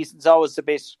of the season is always a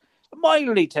bit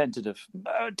mildly tentative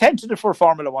for a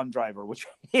Formula One driver, which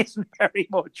isn't very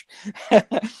much.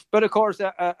 But of course,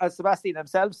 as Sebastian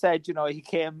himself said, he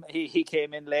came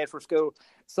in late for school,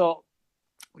 so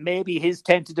maybe his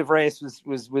tentative race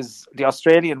was the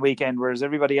Australian weekend, whereas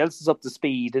everybody else is up to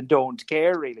speed and don't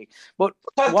care really. But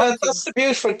that's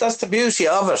the beauty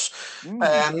of it.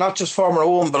 Not just Formula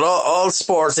One, but all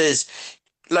sports is,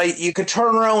 like, you could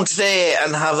turn around today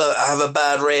and have a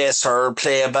bad race or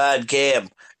play a bad game,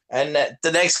 and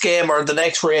the next game or the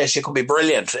next race you could be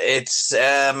brilliant. It's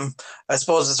I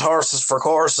suppose it's horses for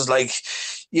courses. Like,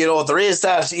 there is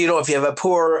that. If you have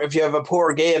a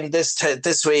poor game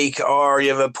this week, or you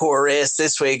have a poor race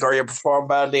this week, or you perform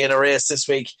badly in a race this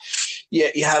week,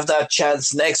 you have that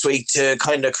chance next week to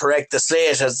kind of correct the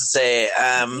slate, as to say.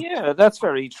 Yeah, that's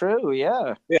very true.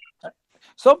 Yeah.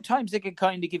 Sometimes it can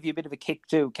kind of give you a bit of a kick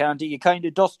too, can't it? You kind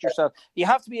of dust yourself. You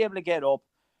have to be able to get up,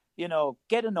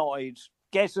 get annoyed,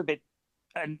 get a bit,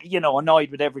 and annoyed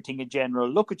with everything in general.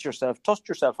 Look at yourself, dust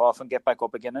yourself off, and get back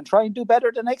up again, and try and do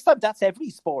better the next time. That's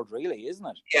every sport, really, isn't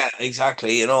it? Yeah,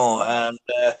 exactly. And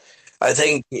I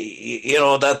think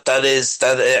that is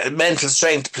that mental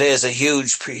strength plays a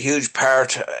huge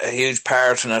part in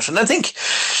it, and I think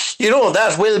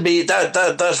that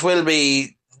will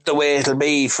be the way it'll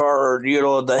be for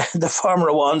the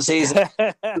Formula One season.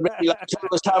 Like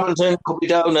Lewis Hamilton could be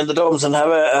down in the dumps and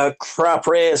have a crap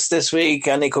race this week,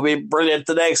 and he could be brilliant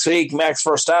the next week. Max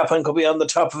Verstappen could be on the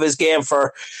top of his game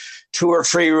for 2 or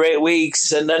 3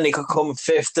 weeks, and then he could come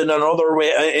 5th in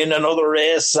another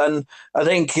race. And I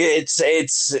think it's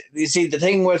you see, the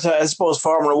thing with I suppose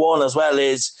Formula One as well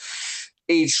is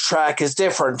each track is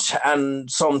different, and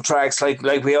some tracks, like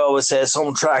we always say,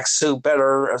 some tracks suit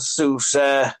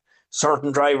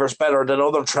certain drivers better than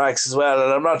other tracks as well.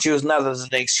 And I'm not using that as an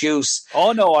excuse.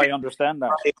 Oh no, I understand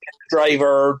that.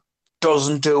 Driver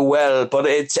doesn't do well, but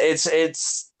it's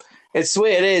the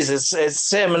way it is. It's the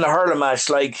same in the hurling match.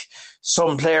 Like,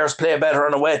 some players play better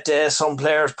on a wet day, some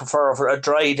players prefer a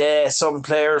dry day, some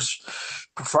players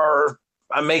prefer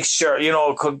a mixture.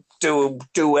 do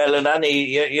well in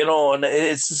any, and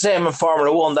it's the same in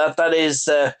Formula One. That's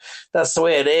the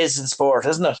way it is in sport,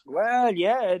 isn't it? Well,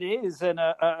 yeah, it is. And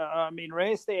I mean,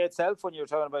 race day itself, when you're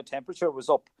talking about temperature, was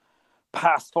up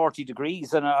past 40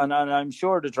 degrees, and I'm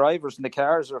sure the drivers and the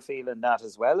cars are feeling that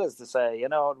as well, as to say,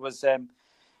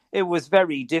 it was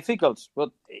very difficult,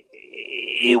 but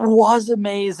it was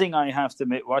amazing, I have to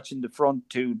admit, watching the front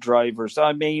two drivers.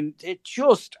 I mean, it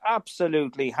just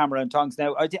absolutely hammer and tongs.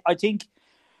 Now, I think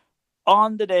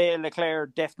on the day,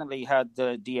 Leclerc definitely had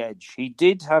the edge. He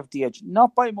did have the edge,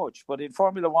 not by much, but in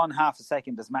Formula One, half a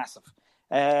second is massive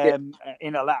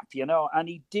in a lap, and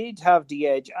he did have the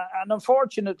edge. And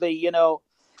unfortunately,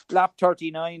 lap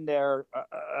 39 there,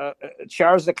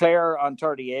 Charles Leclerc on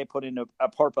 38 put in a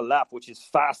purple lap, which is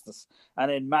fastest.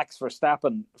 And then Max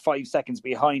Verstappen, 5 seconds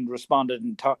behind, responded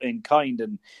in kind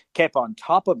and kept on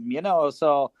top of him,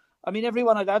 So, I mean,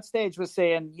 everyone at that stage was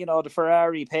saying, the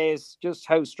Ferrari pace, just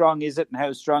how strong is it and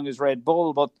how strong is Red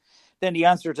Bull? But then the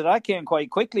answer to that came quite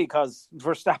quickly, because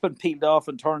Verstappen peeled off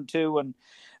in turn 2 and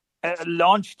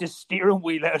launched the steering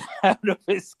wheel out of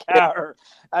his car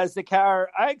as the car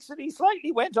actually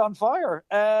slightly went on fire.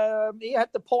 He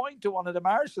had to point to one of the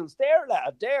marshals, there,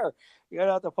 lad, there. You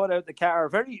have to put out the car.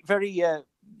 Very, very,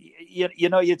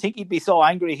 you'd think he'd be so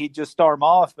angry he'd just storm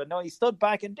off. But no, he stood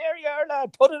back and, there you are,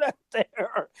 lad, put it out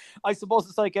there. I suppose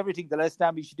it's like everything, the less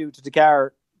damage you do to the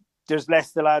car, there's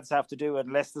less the lads have to do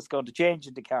and less that's going to change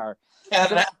in the car. Yeah,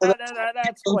 so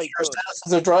that's quite good.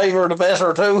 The driver, the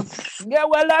better too. Yeah,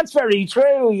 well, that's very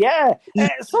true. Yeah,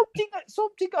 something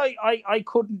I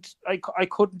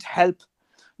couldn't help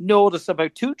notice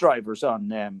about two drivers on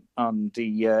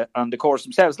the course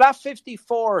themselves. Lap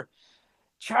 54,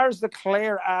 Charles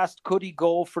Leclerc asked, could he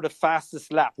go for the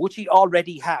fastest lap, which he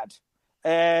already had.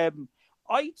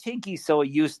 I think he's so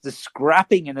used to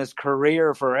scrapping in his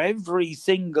career for every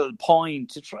single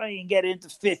point to try and get into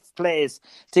 5th place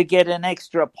to get an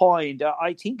extra point.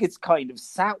 I think it's kind of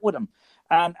sat with him,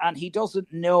 and he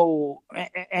doesn't know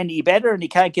any better, and he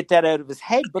can't get that out of his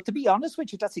head. But to be honest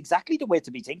with you, that's exactly the way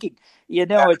to be thinking.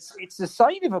 It's a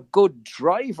sign of a good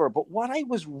driver. But what I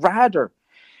was rather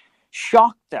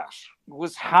shocked at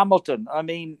was Hamilton. I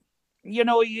mean,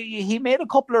 he made a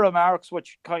couple of remarks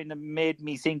which kind of made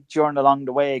me think during along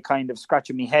the way, kind of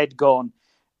scratching my head going,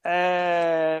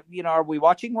 are we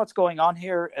watching what's going on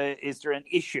here? Is there an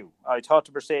issue? I thought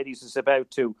the Mercedes was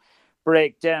about to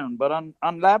break down. But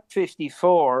on lap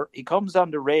 54, he comes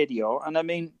on the radio. And I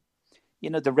mean,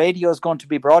 the radio is going to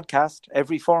be broadcast.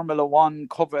 Every Formula One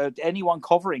anyone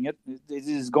covering it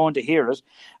is going to hear it.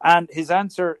 And his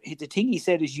answer, the thing he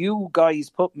said is, you guys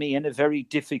put me in a very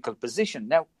difficult position.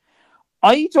 Now,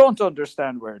 I don't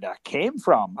understand where that came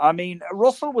from. I mean,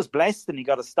 Russell was blessed and he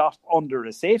got a stop under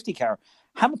a safety car.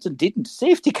 Hamilton didn't.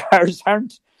 Safety cars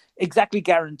aren't exactly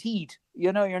guaranteed.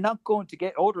 You're not going to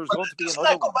get, there's going to be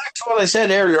another one. Go back to what I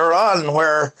said earlier on,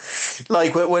 where,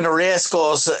 like, when a race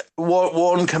goes,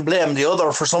 one can blame the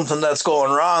other for something that's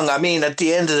going wrong. I mean, at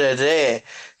the end of the day,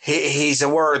 he's a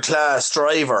world-class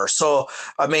driver. So,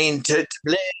 I mean, to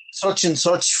blame such and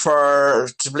such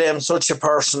to blame such a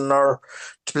person, or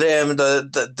to blame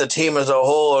the team as a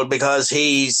whole because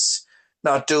he's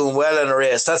not doing well in a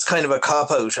race, that's kind of a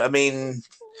cop-out. I mean,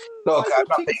 look, I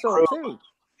think so too.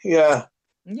 Yeah.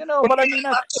 But I mean,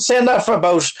 I'm not just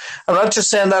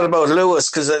saying that about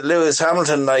Lewis, because Lewis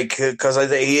Hamilton, because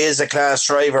he is a class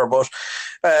driver, but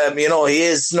he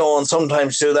is known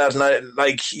sometimes to do that, and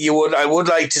I would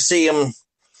like to see him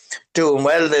doing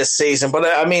well this season. But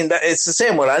I mean, it's the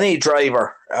same with any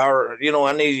driver, or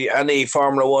any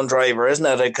Formula One driver, isn't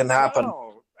it? It can happen.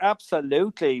 No,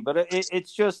 absolutely, but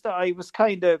it's just I was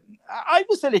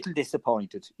a little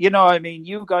disappointed. I mean,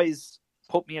 you guys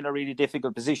put me in a really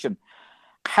difficult position.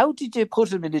 How did you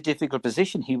put him in a difficult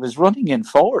position? He was running in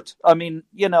fourth. I mean,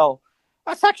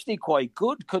 that's actually quite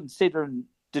good considering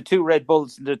the two Red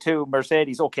Bulls and the two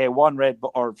Mercedes. Okay, one Red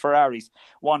Bull or Ferraris,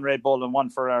 one Red Bull and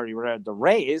one Ferrari were at the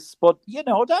race. But,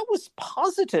 that was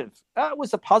positive. That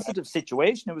was a positive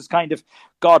situation. It was kind of,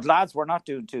 God, lads, we're not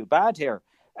doing too bad here.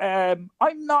 I'm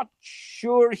not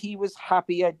sure he was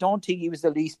happy. I don't think he was the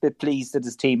least bit pleased that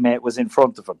his teammate was in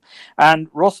front of him. And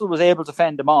Russell was able to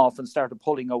fend him off and started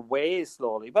pulling away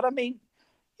slowly. But I mean,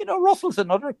 Russell's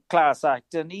another class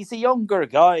act, and he's a younger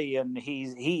guy, and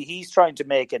he's trying to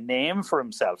make a name for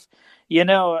himself,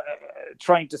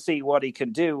 trying to see what he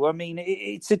can do. I mean,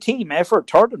 it's a team effort,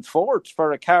 third and fourth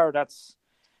for a car that's,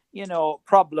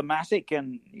 problematic,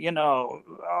 and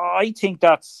I think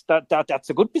that's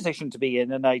a good position to be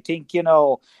in, and I think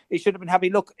he should have been happy.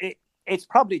 Look, it's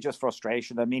probably just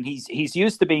frustration. I mean, he's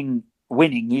used to being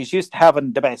winning. He's used to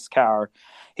having the best car.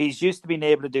 He's used to being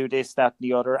able to do this, that, and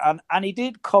the other. And he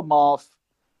did come off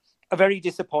a very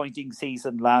disappointing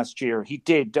season last year. He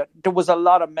did. There was a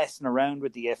lot of messing around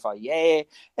with the FIA.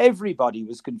 Everybody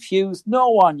was confused. No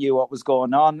one knew what was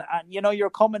going on. And, you're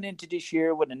coming into this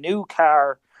year with a new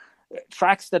car,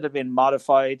 tracks that have been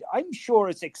modified. I'm sure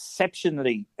it's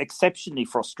exceptionally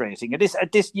frustrating.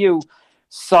 At this new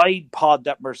side pod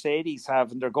that Mercedes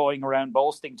have, and they're going around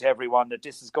boasting to everyone that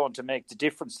this is going to make the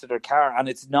difference to their car, and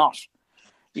it's not.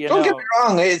 Don't get me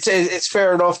wrong. It's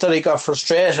fair enough that he got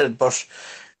frustrated, but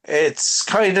it's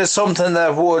kind of something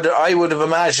that I would have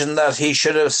imagined that he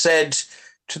should have said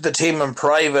to the team in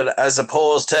private, as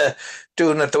opposed to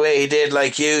doing it the way he did,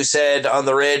 like you said on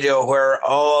the radio, where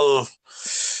all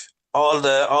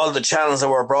the channels that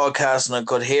were broadcasting it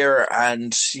could hear,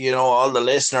 and all the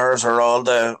listeners or all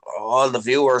the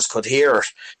viewers could hear it.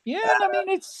 Yeah, I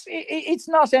mean it's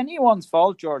not anyone's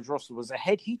fault. George Russell was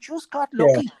ahead. He just got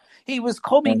lucky. Yeah. He was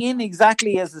coming in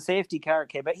exactly as the safety car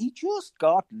came out. He just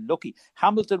got lucky.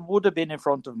 Hamilton would have been in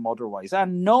front of him otherwise,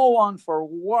 and no one for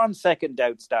 1 second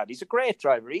doubts that. He's a great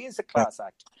driver. He is a class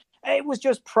act. It was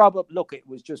just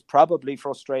probably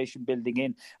frustration building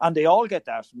in, and they all get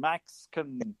that. Max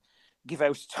can give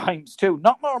out times too,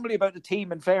 not normally about the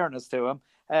team, in fairness to him,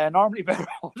 normally about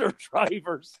other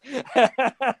drivers. But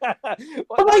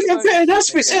it has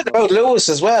to be said about Lewis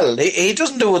as well. He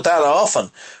doesn't do it that often,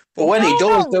 but when he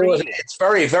does do it, it's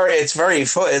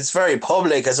very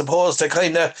public, as opposed to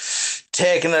kind of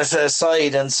taking it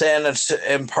aside and saying it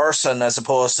in person, as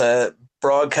opposed to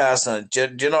broadcasting it.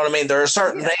 Do you know what I mean? There are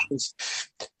certain things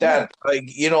that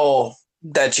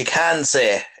that you can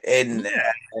say in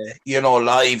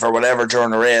live or whatever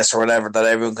during a race or whatever, that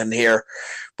everyone can hear.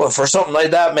 But for something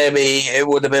like that, maybe it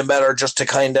would have been better just to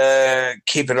kind of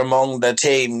keep it among the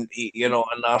team, and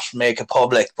not make it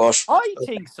public. But I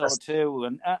think so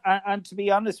too. And to be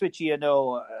honest with you,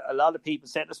 a lot of people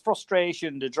said it's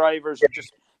frustration. The drivers are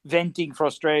just venting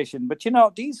frustration. But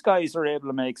these guys are able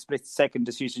to make split-second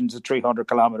decisions at 300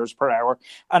 kilometers per hour,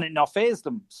 and it not faze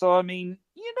them. So I mean,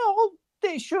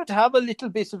 they should have a little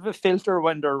bit of a filter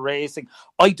when they're racing.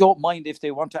 I don't mind if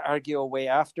they want to argue away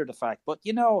after the fact, but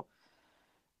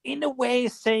in a way,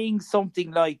 saying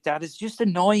something like that is just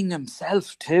annoying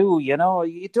himself too. You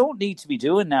don't need to be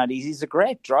doing that. He's a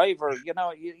great driver.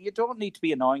 You don't need to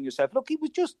be annoying yourself. Look, he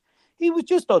was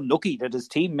just unlucky that his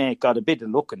teammate got a bit of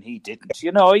luck and he didn't.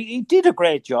 He did a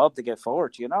great job to get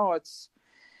forward.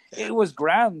 It was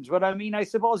grand, but I mean, I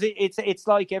suppose it's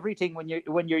like everything when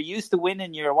you're used to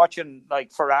winning. You're watching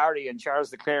like Ferrari and Charles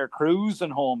Leclerc cruising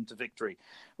home to victory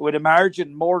with a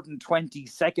margin more than 20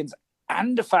 seconds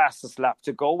and the fastest lap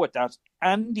to go with that,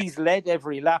 and he's led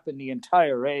every lap in the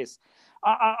entire race.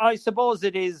 I suppose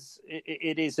it is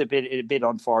a bit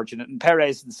unfortunate. And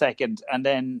Perez in second, and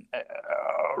then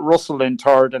Russell in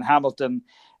third, and Hamilton.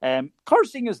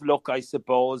 Cursing his luck, I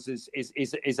suppose,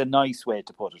 is a nice way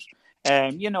to put it.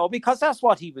 Because that's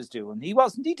what he was doing. He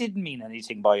didn't mean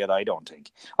anything by it, I don't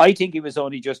think. I think he was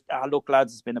only just, look,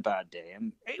 lads, it's been a bad day.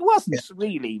 And it wasn't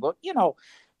really, but,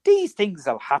 these things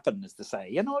will happen, as they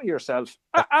say. Yourself.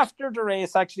 After the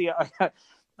race, actually,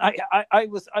 I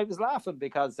was laughing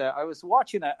because I was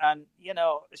watching it, and,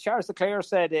 Charles Leclerc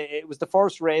said it was the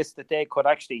first race that they could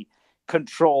actually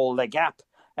control the gap,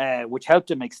 which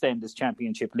helped him extend his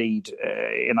championship lead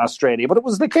in Australia. But it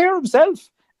was Leclerc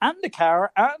himself and the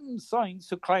car and Sainz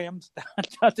who claimed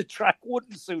that the track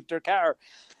wouldn't suit their car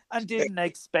and didn't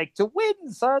expect to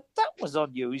win. So that was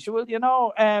unusual,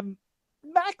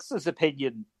 Max's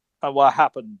opinion on what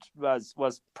happened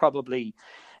was probably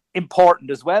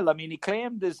important as well. I mean, he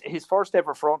claimed his first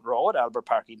ever front row at Albert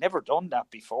Park. He'd never done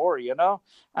that before,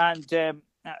 and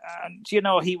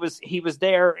he was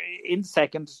there in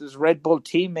second, his Red Bull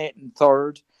teammate in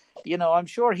third. I'm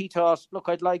sure he thought, look,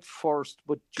 I'd like first,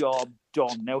 but job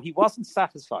done. Now, he wasn't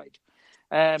satisfied.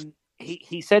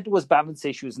 He said there was balance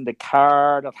issues in the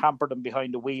car that hampered him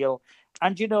behind the wheel.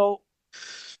 And,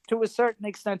 to a certain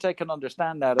extent, I can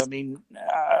understand that. I mean,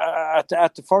 at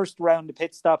the first round of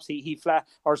pit stops, the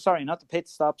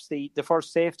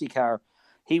first safety car,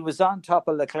 he was on top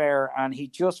of Leclerc and he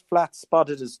just flat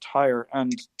spotted his tyre,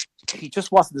 and he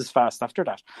just wasn't as fast after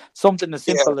that. Something as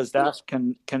simple as that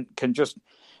can just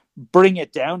bring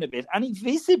it down a bit. And he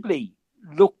visibly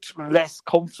looked less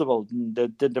comfortable than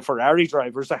the Ferrari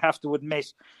drivers, I have to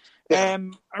admit.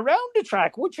 Around the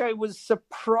track, which I was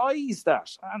surprised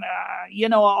at. And,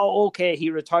 okay,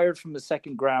 he retired from the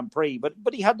second Grand Prix,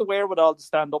 but he had the wherewithal to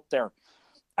stand up there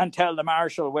and tell the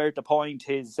marshal where to point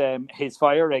his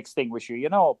fire extinguisher,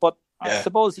 But I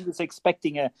suppose he was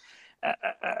expecting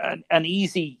an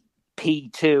easy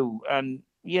P2, and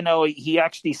he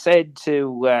actually said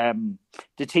to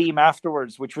the team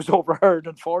afterwards, which was overheard,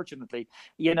 unfortunately,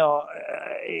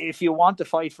 if you want to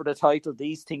fight for the title,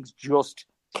 these things just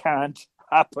can't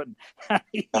happen.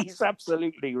 He's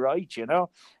absolutely right, Well,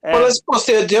 I suppose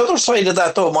the other side of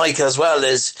that, though, Mike, as well,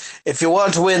 is if you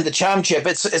want to win the championship,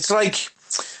 it's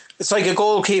like a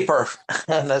goalkeeper,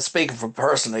 and I'm speaking from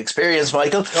personal experience,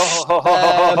 Michael.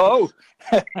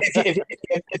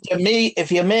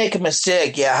 If you make a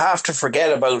mistake, you have to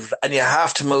forget about it and you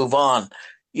have to move on.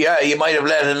 Yeah, you might have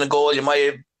let in a goal,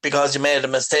 because you made a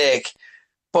mistake.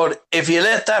 But if you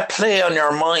let that play on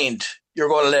your mind, you're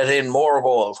going to let in more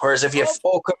goals. Whereas if you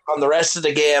focus on the rest of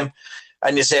the game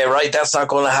and you say, right, that's not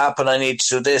going to happen, I need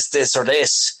to do this, or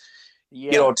this,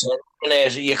 to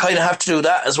eliminate, you kind of have to do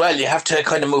that as well. You have to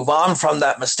kind of move on from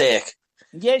that mistake.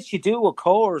 Yes, you do, of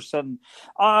course. And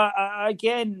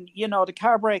again, the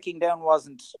car breaking down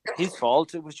wasn't his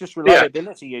fault. It was just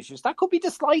reliability issues. That could be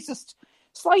the slightest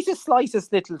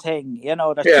little thing,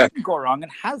 that shouldn't go wrong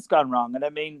and has gone wrong. And I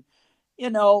mean,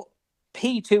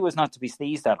 P2 is not to be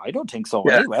sneezed at. I don't think so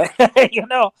anyway.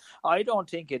 I don't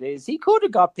think it is. He could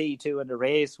have got P2 in the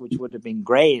race, which would have been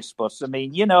great. But I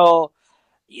mean,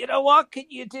 what can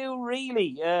you do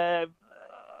really?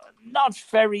 Not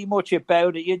very much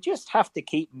about it. You just have to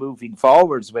keep moving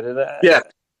forwards with it.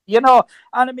 And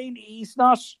I mean, he's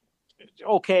not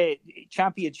okay.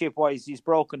 Championship wise, he's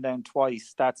broken down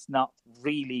twice. That's not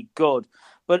really good.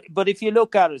 But if you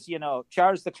look at it,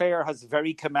 Charles Leclerc has a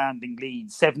very commanding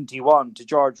lead, 71 to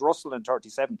George Russell in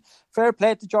 37. Fair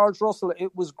play to George Russell.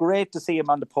 It was great to see him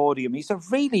on the podium. He's a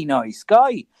really nice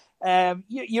guy.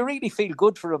 You really feel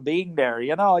good for him being there,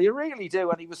 you really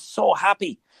do. And he was so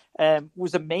happy. It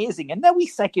was amazing. And now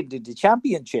he's second in the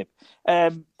championship.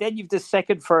 Then you've the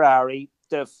second Ferrari,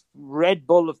 the Red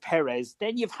Bull of Perez.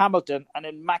 Then you've Hamilton and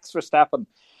then Max Verstappen.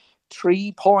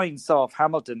 3 points off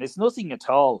Hamilton. It's nothing at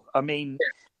all. I mean,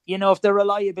 if the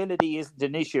reliability isn't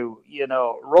an issue,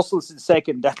 Russell's in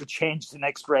second, that'll change the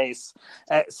next race.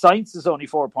 Sainz is only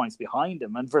 4 points behind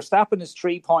him, and Verstappen is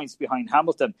 3 points behind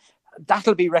Hamilton.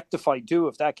 That'll be rectified too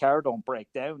if that car don't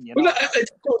break down. Well,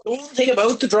 the one thing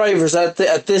about the drivers at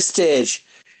this stage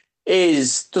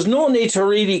is there's no need to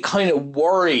really kind of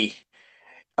worry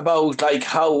about like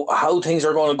how things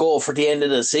are going to go for the end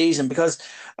of the season, because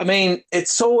I mean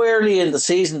it's so early in the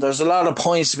season. There's a lot of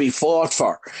points to be fought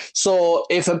for. So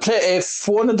if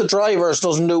one of the drivers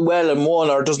doesn't do well in one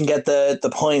or doesn't get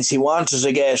the points he wanted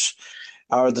to get,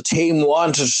 or the team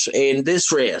wanted in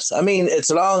this race, I mean, it's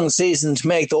a long season to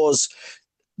make those.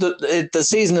 The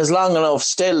season is long enough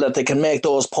still that they can make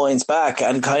those points back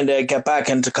and kind of get back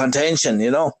into contention,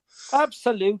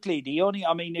 Absolutely.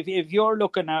 If you're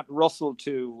looking at Russell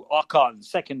to Ocon,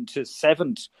 second to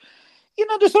seventh,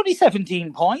 there's only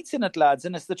 17 points in it, lads,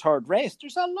 and it's the third race.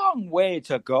 There's a long way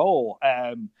to go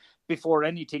before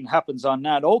anything happens on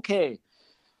that. Okay.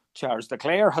 Charles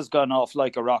Leclerc has gone off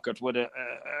like a rocket with a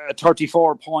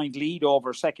 34-point lead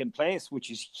over second place,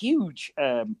 which is huge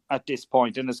at this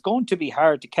point, and it's going to be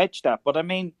hard to catch that. But I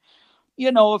mean,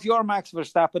 if you're Max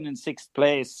Verstappen in sixth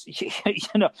place,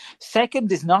 second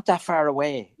is not that far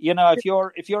away. If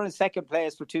you're in second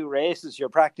place for 2 races, you're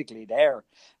practically there.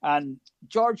 And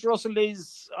George Russell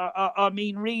is,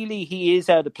 really, he is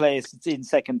out of place. It's in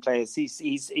second place.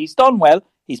 He's done well.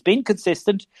 He's been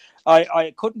consistent.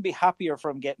 I couldn't be happier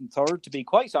for him getting third, to be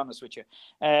quite honest with you.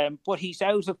 But he's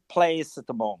out of place at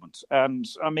the moment. And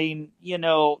I mean,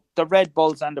 the Red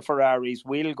Bulls and the Ferraris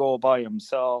will go by him.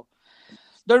 So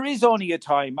there is only a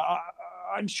time.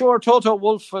 I'm sure Toto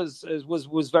Wolff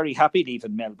was very happy to leave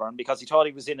in Melbourne because he thought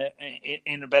he was in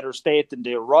a better state than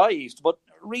they arrived. But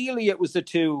really, it was the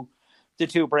two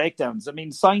breakdowns. I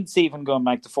mean, Sainz even going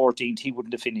back to 14th, he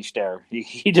wouldn't have finished there.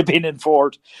 He'd have been in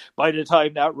fourth by the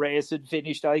time that race had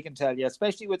finished, I can tell you,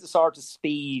 especially with the sort of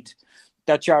speed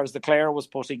that Charles Leclerc was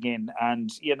putting in. And,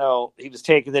 he was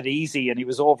taking it easy and he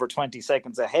was over 20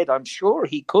 seconds ahead. I'm sure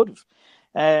he could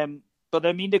have. But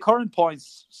I mean, the current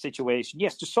points situation,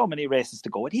 yes, there's so many races to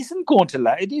go. It isn't going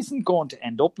to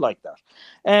end up like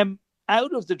that.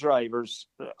 Out of the drivers,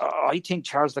 I think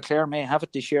Charles Leclerc may have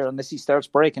it this year unless he starts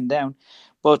breaking down.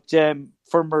 But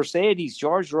for Mercedes,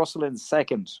 George Russell in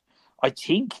second, I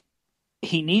think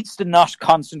he needs to not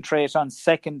concentrate on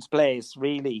second place,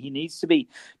 really. He needs to be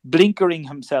blinkering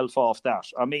himself off that.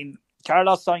 I mean,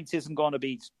 Carlos Sainz isn't going to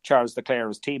beat Charles Leclerc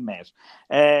as teammate.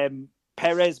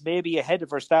 Perez may be ahead of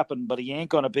Verstappen, but he ain't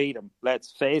going to beat him.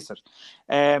 Let's face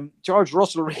it. George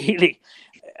Russell really,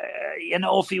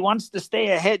 if he wants to stay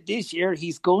ahead this year,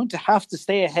 he's going to have to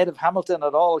stay ahead of Hamilton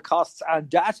at all costs, and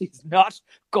that is not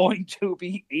going to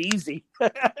be easy.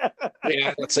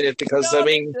 Yeah, that's it. Because not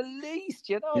the least,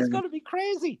 it's going to be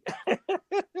crazy.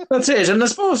 That's it. And I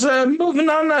suppose moving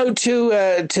on now to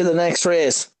the next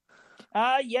race.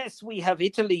 Yes, we have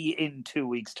Italy in 2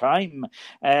 weeks' time.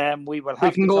 We will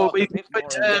have we can to go talk a bit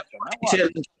more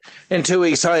in 2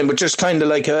 weeks' time, but just kind of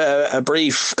like a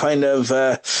brief kind of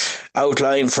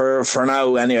outline for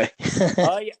now, anyway.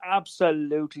 I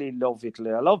absolutely love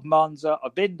Italy. I love Monza.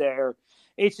 I've been there.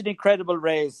 It's an incredible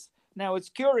race. Now, it's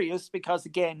curious because,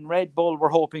 again, Red Bull were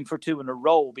hoping for 2 in a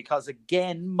row because,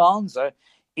 again, Monza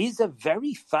is a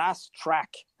very fast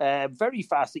track. Very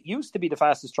fast. It used to be the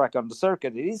fastest track on the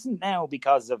circuit. It isn't now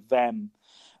because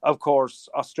of course,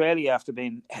 Australia after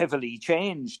being heavily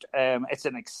changed. It's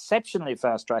an exceptionally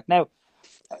fast track. Now,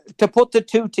 to put the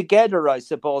two together, I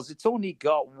suppose, it's only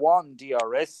got one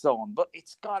DRS zone, but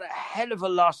it's got a hell of a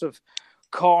lot of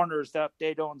corners that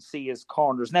they don't see as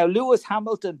corners. Now, Lewis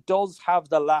Hamilton does have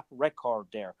the lap record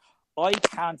there. I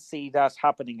can't see that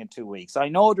happening in 2 weeks. I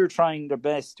know they're trying their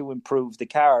best to improve the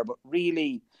car, but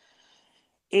really,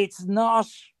 it's not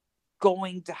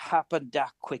going to happen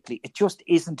that quickly. It just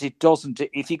isn't. It doesn't.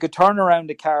 If you could turn around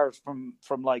the car from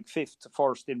like 5th to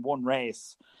 1st in one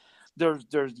race,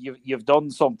 you've done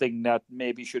something that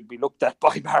maybe should be looked at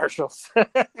by marshals.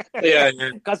 Yeah,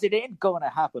 because it ain't going to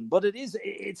happen. But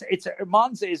it's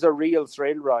Monza is a real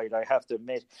thrill ride, I have to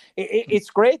admit. It's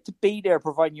great to be there,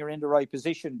 providing you're in the right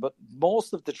position. But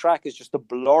most of the track is just a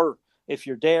blur. If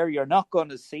you're there, you're not going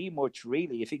to see much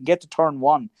really. If you can get to turn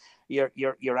 1,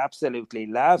 you're absolutely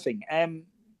laughing.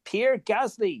 Pierre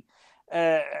Gasly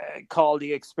called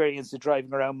the experience of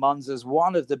driving around Monza as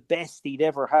one of the best he'd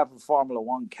ever have in Formula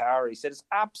One car. He said it's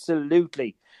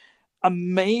absolutely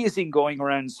amazing going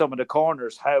around some of the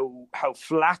corners, how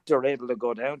flat they're able to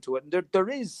go down to it. And there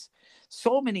is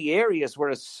so many areas where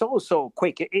it's so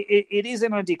quick. It is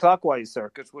an anti-clockwise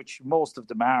circuit, which most of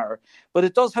them are, but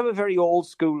it does have a very old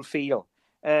school feel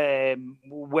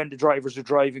when the drivers are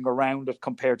driving around it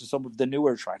compared to some of the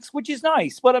newer tracks, which is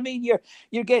nice. But I mean,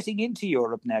 you're getting into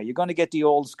Europe now. You're going to get the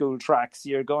old school tracks.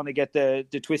 You're going to get the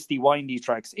twisty, windy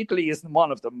tracks. Italy isn't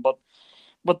one of them,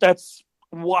 but that's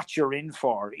what you're in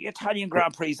for. The Italian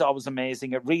Grand Prix is always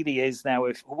amazing. It really is. Now,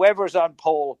 if whoever's on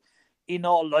pole, in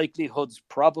all likelihood's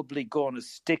probably going to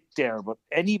stick there, but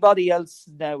anybody else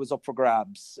now is up for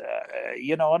grabs,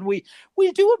 and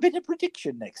we'll do a bit of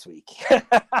prediction next week.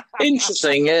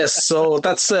 Interesting, yes. So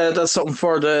that's something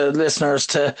for the listeners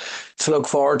to look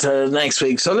forward to next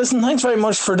week. So listen, thanks very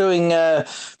much for doing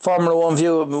Formula One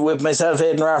View with myself,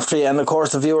 Aidan Raftery, and of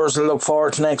course the viewers will look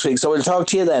forward to next week. So we'll talk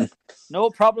to you then. No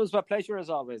problems, my pleasure as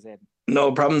always, Aidan.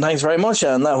 No problem, thanks very much.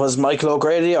 And that was Michael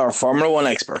O'Grady, our Formula One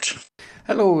expert.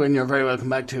 Hello, and you're very welcome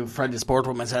back to Friday Sport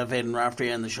with myself, Aidan Raftery,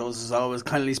 and the show's as always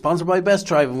kindly sponsored by Best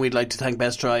Drive, and we'd like to thank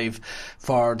Best Drive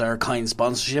for their kind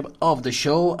sponsorship of the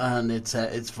show, and it's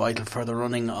vital for the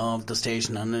running of the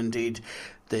station and indeed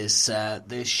this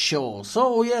show.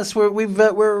 So yes,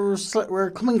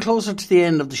 we're coming closer to the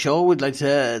end of the show. We'd like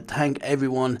to thank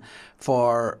everyone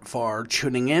for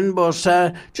tuning in, but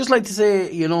just like to say,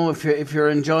 if you're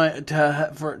enjoying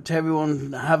to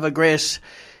everyone, have a great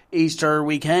Easter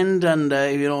weekend, and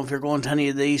if you're going to any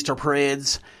of the Easter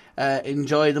parades,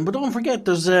 enjoy them. But don't forget,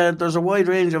 there's a wide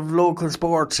range of local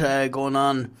sport going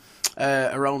on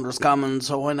around Roscommon,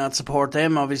 so why not support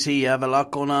them? Obviously, you have a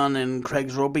lot going on in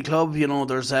Craig's Rugby Club.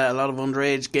 There's a lot of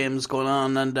underage games going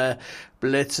on and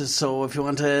blitzes. So if you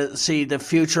want to see the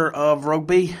future of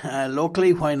rugby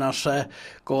locally, why not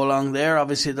go along there?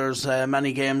 Obviously, there's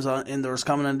many games in the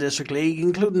Roscommon and District League,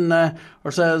 including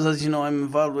ourselves. As you know, I'm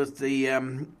involved with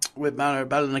the with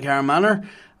Ballinagar Manor,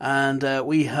 and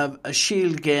we have a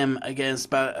shield game against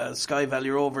Sky Valley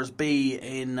Rovers B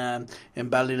in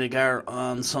Ballinagar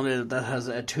on Sunday. That has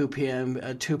a 2 p.m.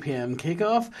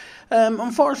 kickoff.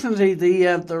 Unfortunately,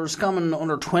 the Roscommon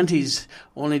under 20s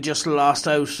only just lost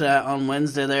out on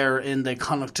Wednesday there in the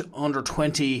Connacht under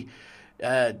 20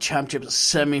 championship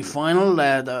semi-final.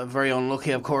 They're very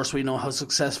unlucky. Of course, we know how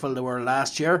successful they were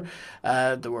last year.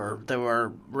 They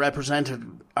were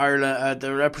represented Ireland.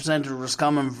 They represented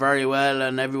Roscommon very well,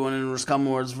 and everyone in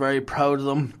Roscommon was very proud of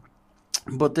them.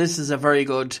 But this is a very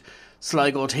good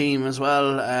Sligo team as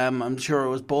well. I'm sure it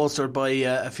was bolstered by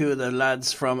a few of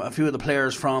the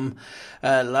players from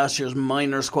last year's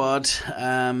minor squad.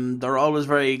 They're always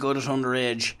very good at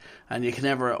underage, and you can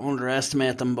never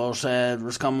underestimate them. But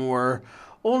Roscommon were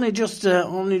only just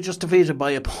defeated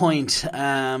by a point,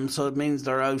 so it means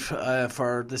they're out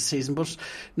for this season. But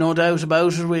no doubt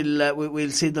about it,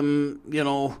 we'll see them.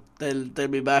 They'll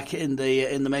be back in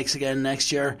the mix again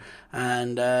next year,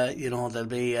 and they'll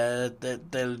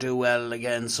do well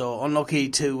again. So unlucky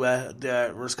to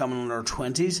the Roscommon under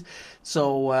 20s.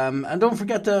 So and don't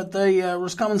forget the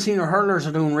Roscommon senior hurlers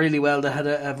are doing really well. They had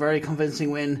a very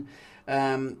convincing win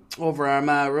over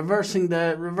Armagh, reversing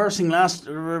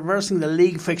the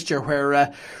league fixture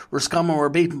where Roscommon were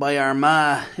beaten by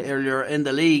Armagh earlier in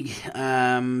the league.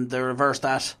 They reversed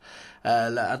that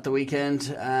at the weekend.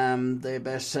 They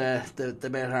bet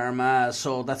Armagh,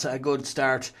 so that's a good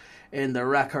start in the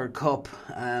Racker Cup.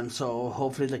 So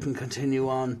hopefully they can continue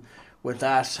on with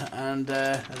that. And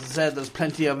as I said, there's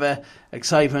plenty of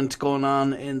excitement going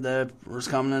on in the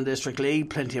Roscommon District League.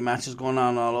 Plenty of matches going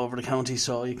on all over the county,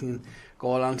 so you can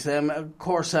go along to them. Of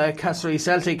course, Castlereagh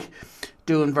Celtic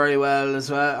doing very well as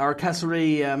well. Our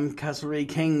Castlereagh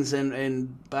Kings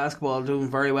in basketball doing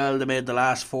very well. They made the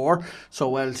last four, so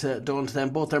well done to them.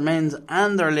 Both their men's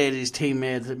and their ladies team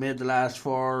made the last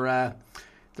four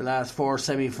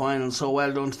semi-finals. So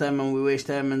well done to them, and we wish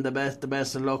them the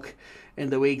best of luck in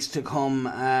the weeks to come.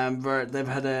 They've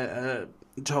had a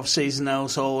tough season now,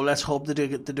 so let's hope they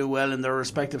do well in their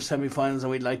respective semi-finals,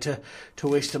 and we'd like to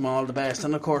wish them all the best.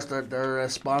 And of course their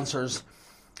sponsors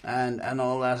and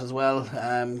all that as well,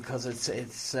 because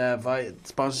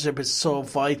sponsorship is so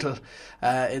vital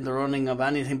in the running of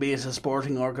anything, be it a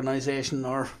sporting organisation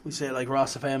or we say like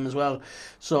Ross FM as well.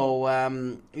 So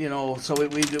so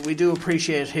we do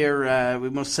appreciate here,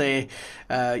 we must say,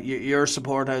 your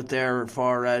support out there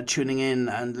for tuning in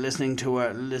and listening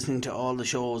to all the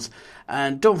shows.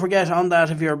 And don't forget on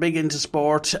that, if you're big into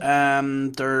sport,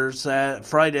 there's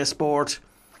Friday Sport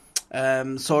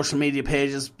social media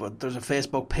pages, but there's a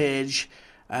Facebook page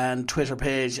and Twitter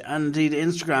page and indeed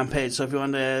Instagram page. So if you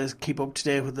want to keep up to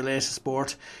date with the latest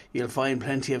sport, you'll find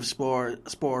plenty of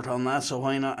sport on that, so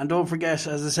why not? And don't forget,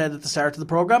 as I said at the start of the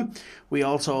programme, we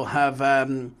also have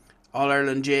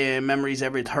All-Ireland GAA Memories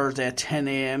every Thursday at 10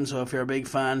 a.m, so if you're a big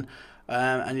fan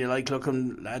and you like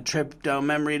looking a trip down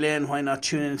memory lane, why not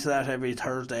tune into that every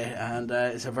Thursday? And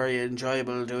it's a very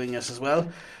enjoyable doing it as well.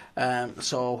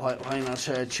 So why not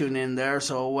tune in there?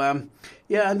 So and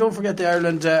don't forget the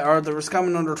Ireland or the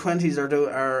Roscommon under 20s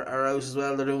are out as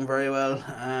well. They're doing very well,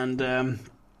 and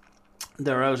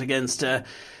they're out against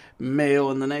Mayo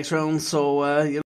in the next round. So